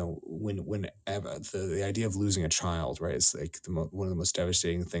when the idea of losing a child, right, is one of the most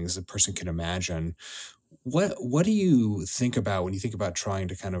devastating things a person can imagine. What do you think about when you think about trying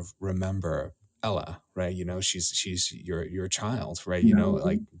to kind of remember Ella, right? She's your child, right?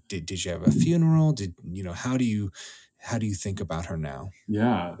 Did you have a funeral? How do you think about her now?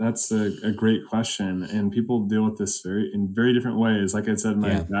 Yeah, that's a great question. And people deal with this in very different ways. Like I said,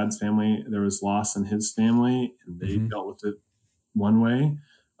 my dad's family, there was loss in his family and they dealt with it one way,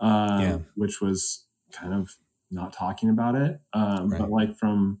 which was kind of not talking about it. But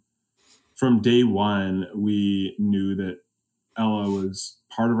from day one, we knew that Ella was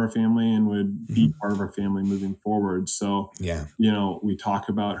part of our family and would be part of our family moving forward. So, we talk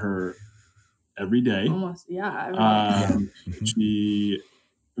about her every day. Almost, every day.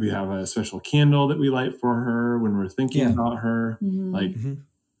 We have a special candle that we light for her when we're thinking about her.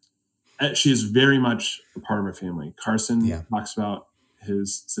 She is very much a part of our family. Carson talks about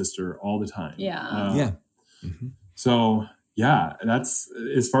his sister all the time. So that's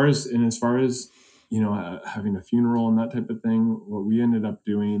as far as having a funeral and that type of thing. What we ended up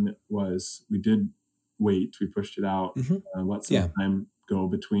doing was we did wait. We pushed it out, let some time go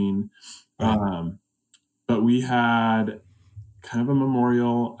between. But we had kind of a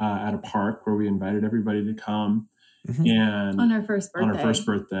memorial at a park where we invited everybody to come. And on her first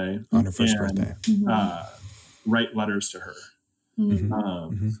birthday, write letters to her.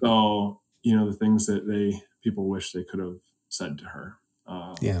 So the things that people wish they could have said to her.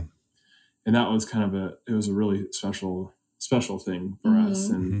 And that was it was a really special thing for us.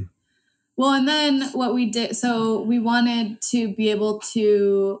 And well, and then what we did, so we wanted to be able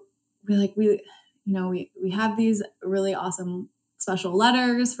to we have these really awesome special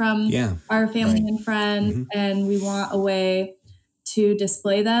letters from our family and friends, and we want a way to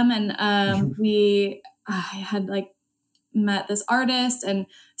display them. And I had met this artist, and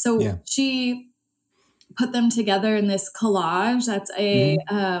so she put them together in this collage that's a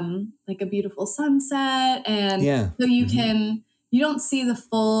a beautiful sunset, and so you don't see the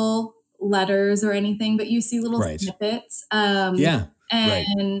full letters or anything, but you see little snippets.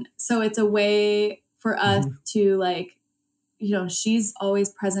 And so it's a way for us to she's always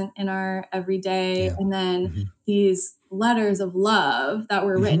present in our everyday. And then these letters of love that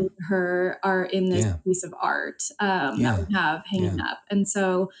were written to her are in this piece of art that we have hanging up. And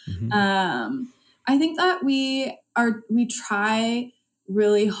so I think that we try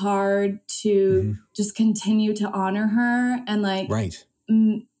really hard to just continue to honor her and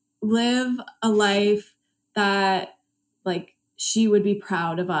live a life that she would be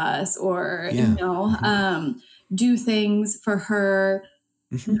proud of us, or, do things for her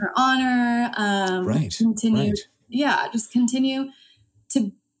in her honor, continue. Right. Yeah. Just continue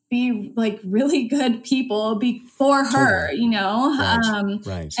to be like really good people for her, Totally.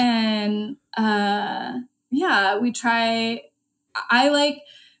 Right. and, we try,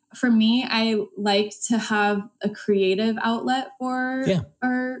 for me, I like to have a creative outlet for Yeah.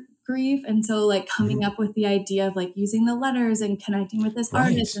 our grief. And so like coming up with the idea of like using the letters and connecting with this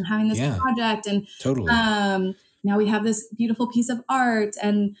artist and having this project. And, Totally. now we have this beautiful piece of art.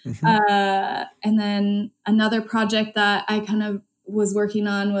 And, Mm-hmm. and then another project that I kind of was working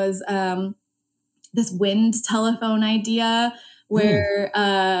on was, this wind telephone idea where,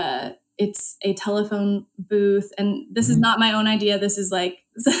 it's a telephone booth, and this is not my own idea. This is like,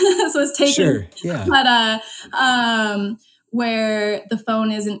 this was taken, Sure. Yeah. but, where the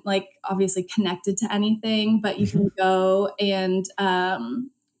phone isn't like obviously connected to anything, but you can go and,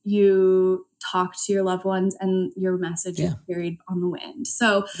 you talk to your loved ones and your message is carried on the wind.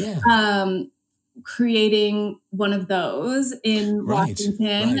 So, creating one of those in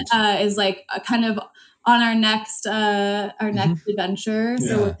Washington is like a kind of on our next adventure.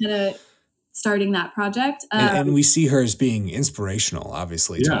 So we're kind of starting that project. And we see her as being inspirational,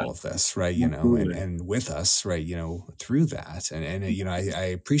 obviously, to all of this, right? Absolutely. And with us, right, through that. And I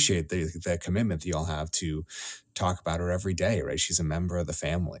appreciate the commitment that y'all have to talk about her every day, right? She's a member of the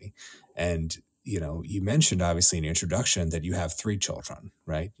family. And, you mentioned obviously in your introduction that you have 3 children,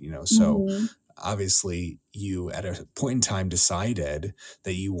 right? So obviously you at a point in time decided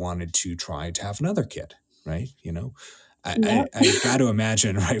that you wanted to try to have another kid, right? I got to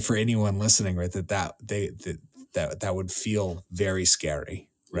imagine, right, for anyone listening, right, that would feel very scary,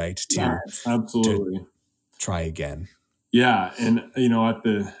 right? Absolutely. To try again. Yeah. And, at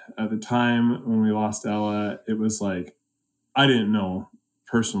the time when we lost Ella, it was like, I didn't know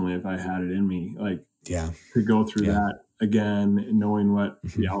personally if I had it in me, like to go through that again, knowing what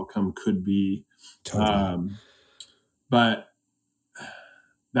the outcome could be. Totally. But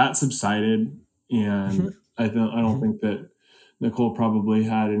that subsided, and I don't think that Nicole probably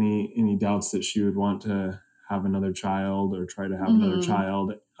had any doubts that she would want to have another child or try to have another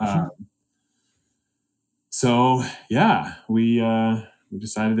child. So we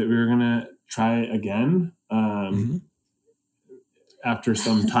decided that we were gonna try again after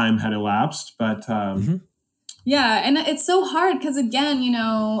some time had elapsed. But yeah, and it's so hard because again,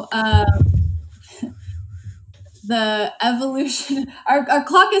 the evolution, our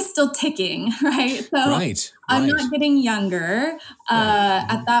clock is still ticking, right? So I'm not getting younger.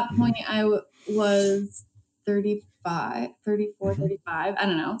 At that point, I was 35, 34, 35. I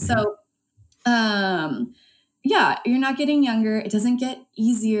don't know. So, you're not getting younger. It doesn't get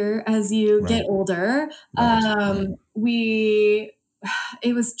easier as you get older.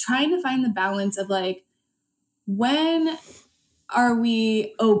 It was trying to find the balance of like, when are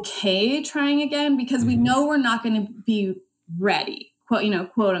we okay trying again? Because we know we're not going to be ready, quote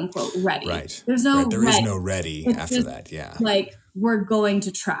unquote ready. Right. There's no there ready. is no ready It's after just, that. Yeah. Like we're going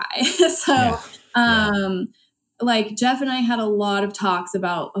to try. So, like Jeff and I had a lot of talks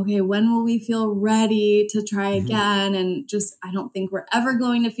about, okay, when will we feel ready to try again? And just, I don't think we're ever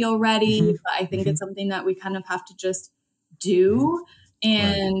going to feel ready, but I think it's something that we kind of have to just do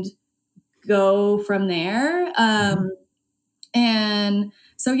and go from there. And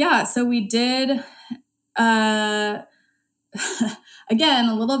so, so we did, again,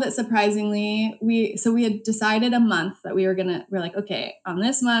 a little bit surprisingly, we had decided a month that we're like, okay, on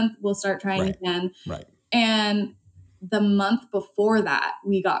this month, we'll start trying again. Right. And the month before that,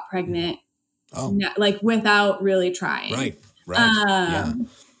 we got pregnant, like without really trying. Right.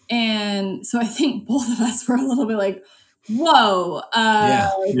 And so I think both of us were a little bit like, whoa,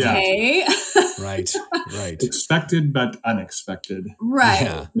 okay. Right. Expected, but unexpected.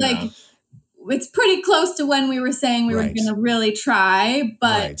 Right. It's pretty close to when we were saying we were going to really try,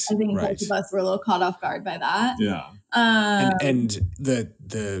 but I think both of us were a little caught off guard by that. Yeah. And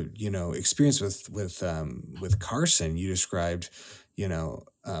the experience with Carson, you described,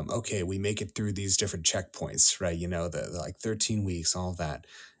 okay, we make it through these different checkpoints, right? The like 13 weeks, all of that.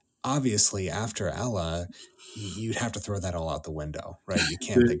 Obviously, after Ella, you'd have to throw that all out the window, right? You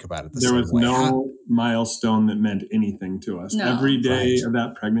can't think about it the same way. There was no milestone that meant anything to us. No. Every day of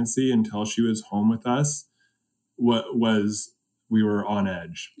that pregnancy until she was home with us, we were on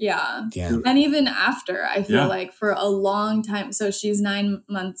edge. Yeah. And even after, I feel like for a long time, so she's 9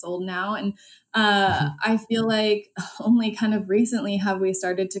 months old now. And I feel like only kind of recently have we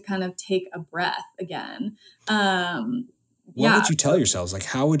started to kind of take a breath again. what would you tell yourselves? Like,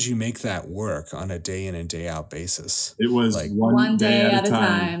 how would you make that work on a day in and day out basis? It was like one day at a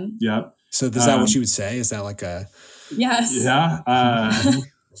time. Yep. So is that what you would say? Is that like a... Yes. Yeah.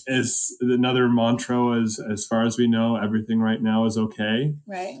 Is another mantra was, as far as we know, everything right now is okay.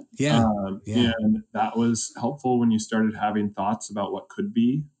 Right. Yeah. And that was helpful when you started having thoughts about what could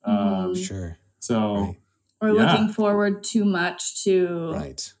be. Sure. So, right. Or looking forward too much to,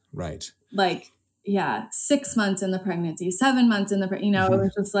 right. Like, 6 months in the pregnancy, 7 months in the, it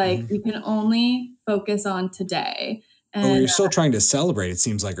was just like, you can only focus on today. And you're still trying to celebrate, it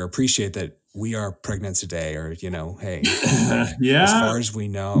seems like, or appreciate that we are pregnant today, or, hey, as far as we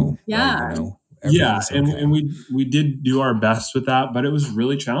know, right, everything's okay. And we did do our best with that, but it was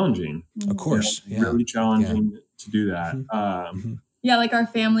really challenging. Of course. Really challenging to do that. Like our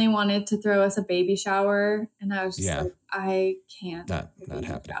family wanted to throw us a baby shower, and I was just like, I can't. Not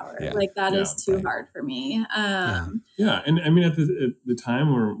happening. Shower. Like that is too hard for me. And I mean, at the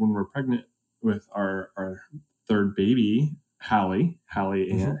time when we're pregnant with our third baby, Hallie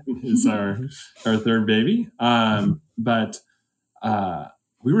Ann is our third baby. But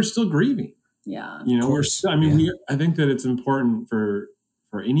we were still grieving. Yeah. Of course. I mean, I think that it's important for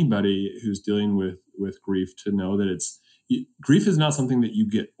anybody who's dealing with grief to know that grief is not something that you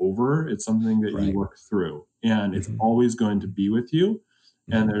get over. It's something that you work through, and it's always going to be with you.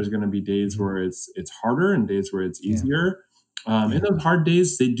 And there's going to be days where it's harder and days where it's easier. And those hard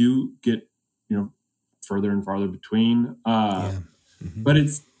days, they do get, further and farther between. But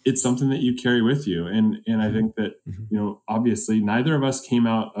it's something that you carry with you. And I think that, obviously neither of us came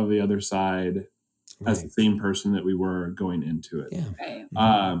out of the other side as the same person that we were going into it. Yeah.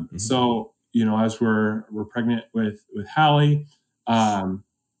 Right. So, as we're pregnant with Hallie,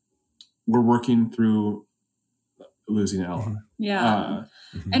 we're working through losing Ella. Yeah.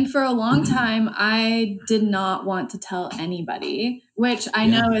 And for a long time, I did not want to tell anybody, which I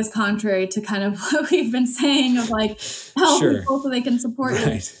know is contrary to kind of what we've been saying of like help people so they can support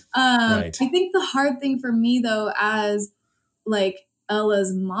you. I think the hard thing for me though, as like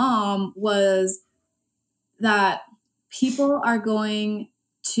Ella's mom, was that people are going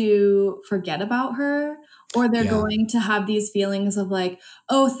to forget about her, or they're going to have these feelings of like,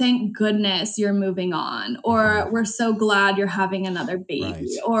 oh, thank goodness you're moving on, or we're so glad you're having another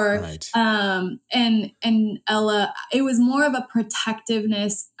baby, or and Ella, it was more of a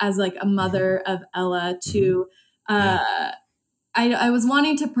protectiveness as like a mother of Ella to I was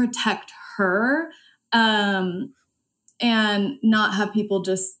wanting to protect her and not have people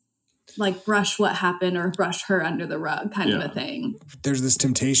just like brush what happened or brush her under the rug kind of a thing. There's this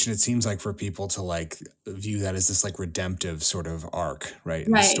temptation, it seems like, for people to like view that as this like redemptive sort of arc, right?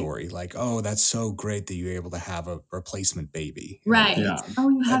 In the story. Like, oh, that's so great that you're able to have a replacement baby. Right. Yeah. Oh,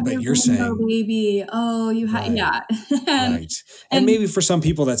 you have your saying, baby. Oh, you have, And maybe for some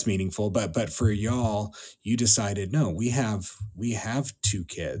people that's meaningful, but for y'all, you decided, no, we have 2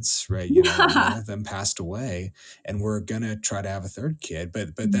 kids, right? One of them passed away, and we're going to try to have a third kid, but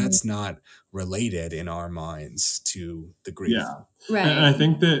that's not related in our minds to the grief. Yeah. Right. And I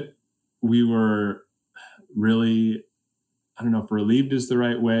think that we were really, I don't know if relieved is the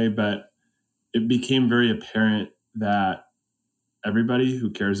right way, but it became very apparent that everybody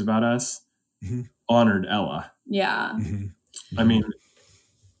who cares about us honored Ella. Yeah. I mean,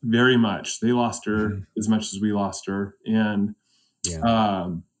 very much. They lost her as much as we lost her. And,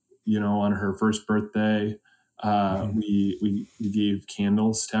 on her first birthday, we gave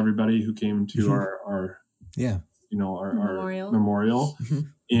candles to everybody who came to our memorial.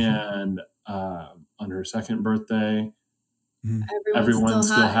 And on her second birthday, everyone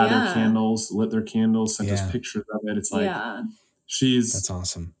still had their candles, lit their candles, sent us pictures of it. It's like that's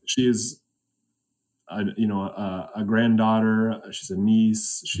awesome. She is a granddaughter, she's a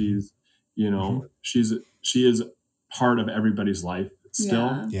niece, she's she is part of everybody's life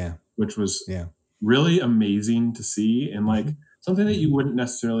still, which was really amazing to see, and like something that you wouldn't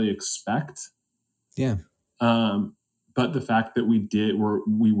necessarily expect. But the fact that we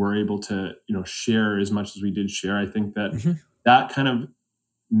were able to share as much as we did share, I think that that kind of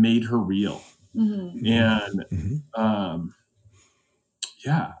made her real. And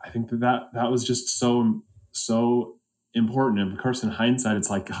I think that was just so important. And of course, in hindsight, it's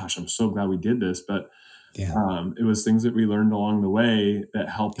like, gosh, I'm so glad we did this. But it was things that we learned along the way that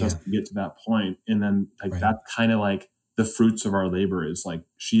helped us to get to that point. And then that's kind of like the fruits of our labor, is like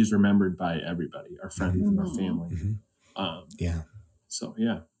she's remembered by everybody, our friends and our family. So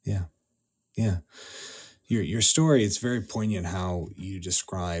your story, it's very poignant how you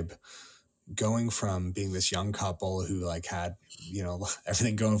describe going from being this young couple who like had,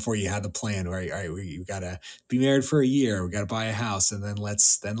 everything going for you, had the plan, right? All right, we gotta be married for a year, we gotta buy a house, and then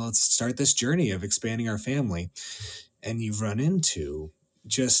let's start this journey of expanding our family. And you've run into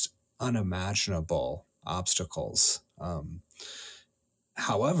just unimaginable obstacles.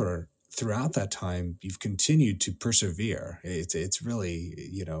 However, throughout that time, you've continued to persevere. It's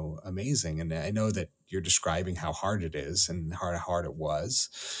really, amazing. And I know that you're describing how hard it is and how hard it was.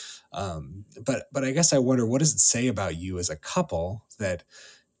 But I guess I wonder, what does it say about you as a couple that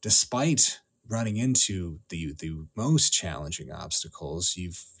despite running into the most challenging obstacles,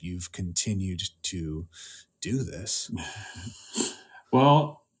 you've continued to do this?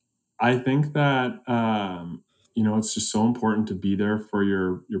 Well, I think that it's just so important to be there for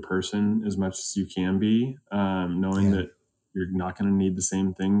your person as much as you can be, knowing Yeah. that you're not going to need the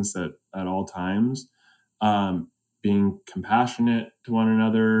same things at all times. Being compassionate to one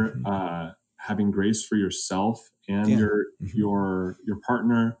another, having grace for yourself and Yeah. your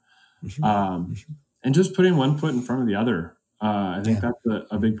partner, Mhm. and just putting one foot in front of the other. I think Yeah. that's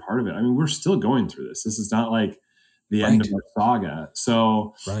a big part of it. I mean, we're still going through this. This is not like the end of Right. our saga.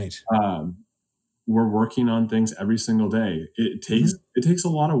 So Right. we're working on things every single day. It takes a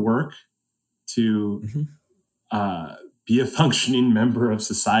lot of work to Mhm. be a functioning member of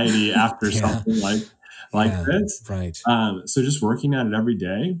society after Yeah. something like Yeah. this. Right. So just working at it every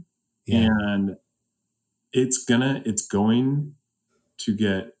day, Yeah. and it's going to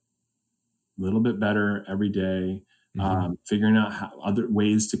get a little bit better every day. Figuring out other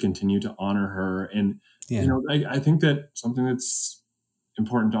ways to continue to honor her. And, Yeah. I think that something that's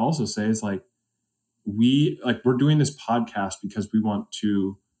important to also say is like, we're doing this podcast because we want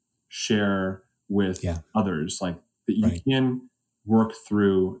to share with Yeah. others, like that you Right. can work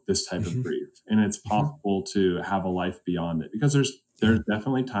through this type of Mhm. grief, and it's possible to have a life beyond it, because there's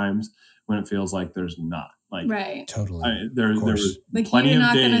definitely times when it feels like there's not, like, Right. Totally. there Of course. was Like, plenty you're of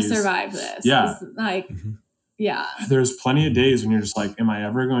not going to days. survive this. Yeah. It's like, Mhm. yeah. There's plenty of days when you're just like, am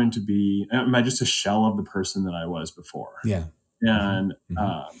I just a shell of the person that I was before? Yeah. And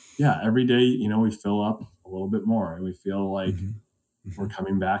every day, we fill up a little bit more, and we feel like we're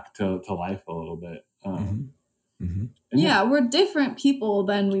coming back to life a little bit. Yeah, we're different people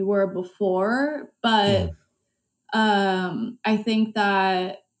than we were before, but I think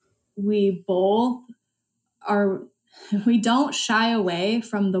that we both we don't shy away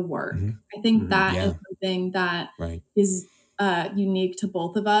from the work. I think that is something that Right. is unique to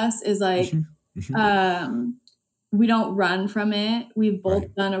both of us, is like, we don't run from it. We've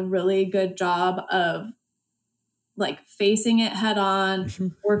both done a really good job of like facing it head on,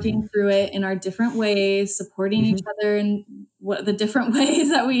 working through it in our different ways, supporting each other in what the different ways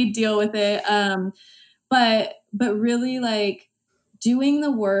that we deal with it. But really like doing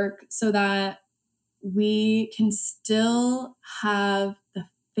the work so that we can still have the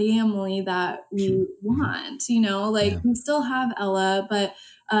family that we want, like we still have Ella, but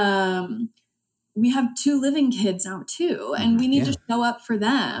we have 2 living kids now too, and we need to show up for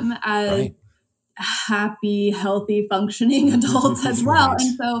them as happy, healthy, functioning adults as well.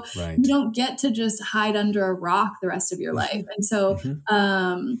 And so you don't get to just hide under a rock the rest of your life. And so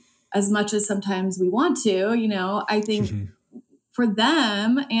as much as sometimes we want to, I think for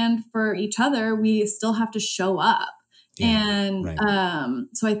them and for each other, we still have to show up. And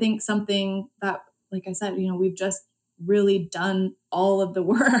so I think something that, like I said, we've just really done all of the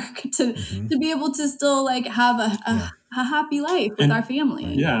work to be able to still like have a happy life with our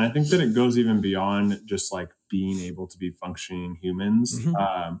family. Yeah. And I think that it goes even beyond just like being able to be functioning humans.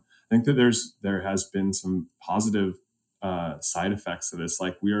 I think that there has been some positive side effects of this.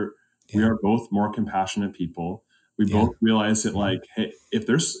 Like we are both more compassionate people. We both realize that like, hey, if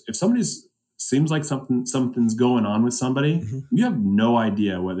somebody's seems like something's going on with somebody, we have no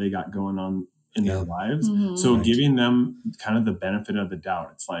idea what they got going on in their lives. So giving them kind of the benefit of the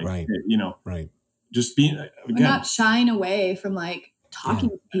doubt. It's like, hey, just being, again, we're not shying away from like talking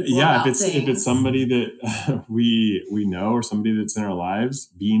to people. Yeah. If it's somebody that we know, or somebody that's in our lives,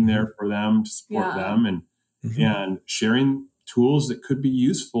 being there for them, to support them, and sharing tools that could be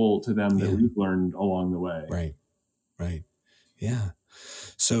useful to them that we've learned along the way. Right. Yeah.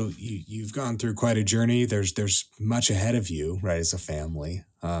 So you've gone through quite a journey. There's much ahead of you, right, as a family.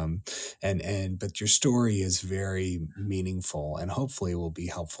 But your story is very meaningful, and hopefully will be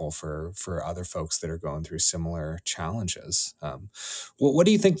helpful for other folks that are going through similar challenges. What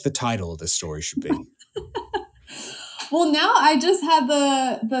do you think the title of this story should be? Well, now I just had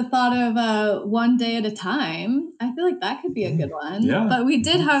the thought of one day at a time. I feel like that could be a good one. Yeah. But we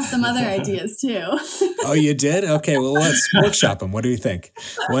did have some other ideas too. Oh, you did? Okay, well, let's workshop them. What do you think?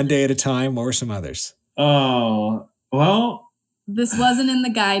 One day at a time. What were some others? Oh, well. This wasn't in the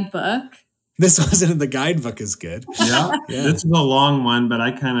guidebook. This wasn't in the guidebook is good. Yeah. This is a long one, but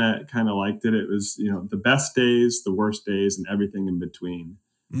I kind of liked it. It was, the best days, the worst days, and everything in between.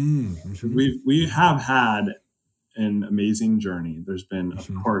 Mm-hmm. We have had an amazing journey. There's been,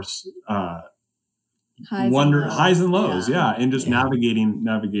 of course, highs and lows, and just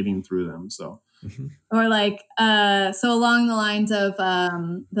navigating through them. So, or like so along the lines of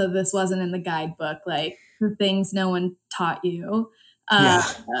this wasn't in the guidebook, like the things no one taught you.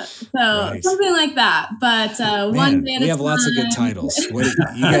 Something like that. But one day at a time. We have lots of good titles.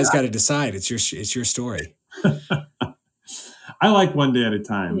 You guys got to decide. It's your story. I like one day at a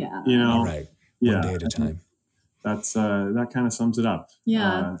time. Yeah. All right. One day at a time. That's that kind of sums it up.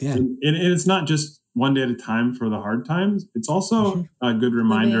 Yeah. And it's not just one day at a time for the hard times. It's also a good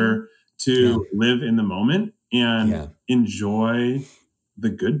reminder to live in the moment and enjoy the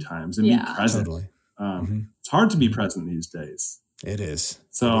good times and be present. Totally. It's hard to be present these days. It is.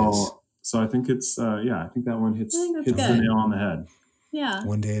 So I think it's I think that one hits the nail on the head. Yeah.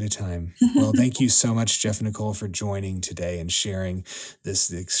 One day at a time. Well, thank you so much, Jeff and Nicole, for joining today and sharing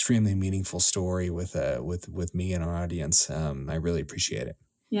this extremely meaningful story with me and our audience. I really appreciate it.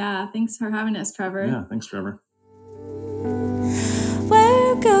 Yeah. Thanks for having us, Trevor. Yeah. Thanks, Trevor.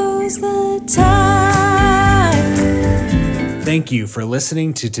 Where goes the time? Thank you for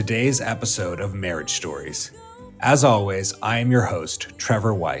listening to today's episode of Marriage Stories. As always, I am your host,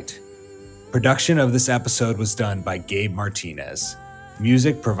 Trevor White. Production of this episode was done by Gabe Martinez.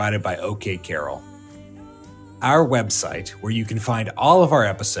 Music provided by OK Carroll. Our website, where you can find all of our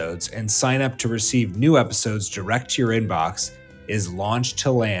episodes and sign up to receive new episodes direct to your inbox, is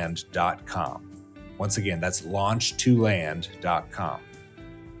launchtoland.com. Once again, that's launchtoland.com.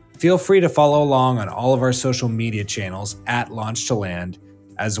 Feel free to follow along on all of our social media channels at Launch to Land,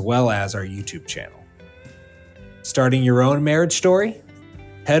 as well as our YouTube channel. Starting your own marriage story?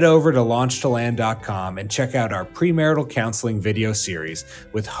 Head over to launchtoland.com and check out our premarital counseling video series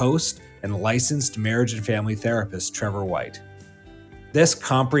with host and licensed marriage and family therapist Trevor White. This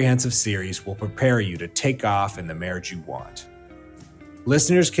comprehensive series will prepare you to take off in the marriage you want.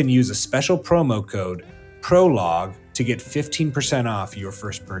 Listeners can use a special promo code PROLOGUE to get 15% off your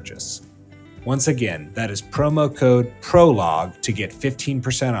first purchase. Once again, that is promo code PROLOGUE to get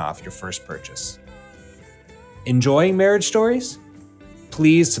 15% off your first purchase. Enjoying marriage stories?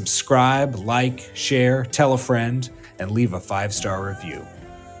 Please subscribe, like, share, tell a friend, and leave a 5-star review.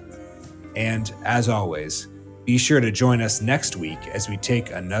 And as always, be sure to join us next week as we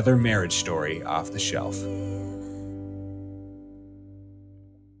take another marriage story off the shelf.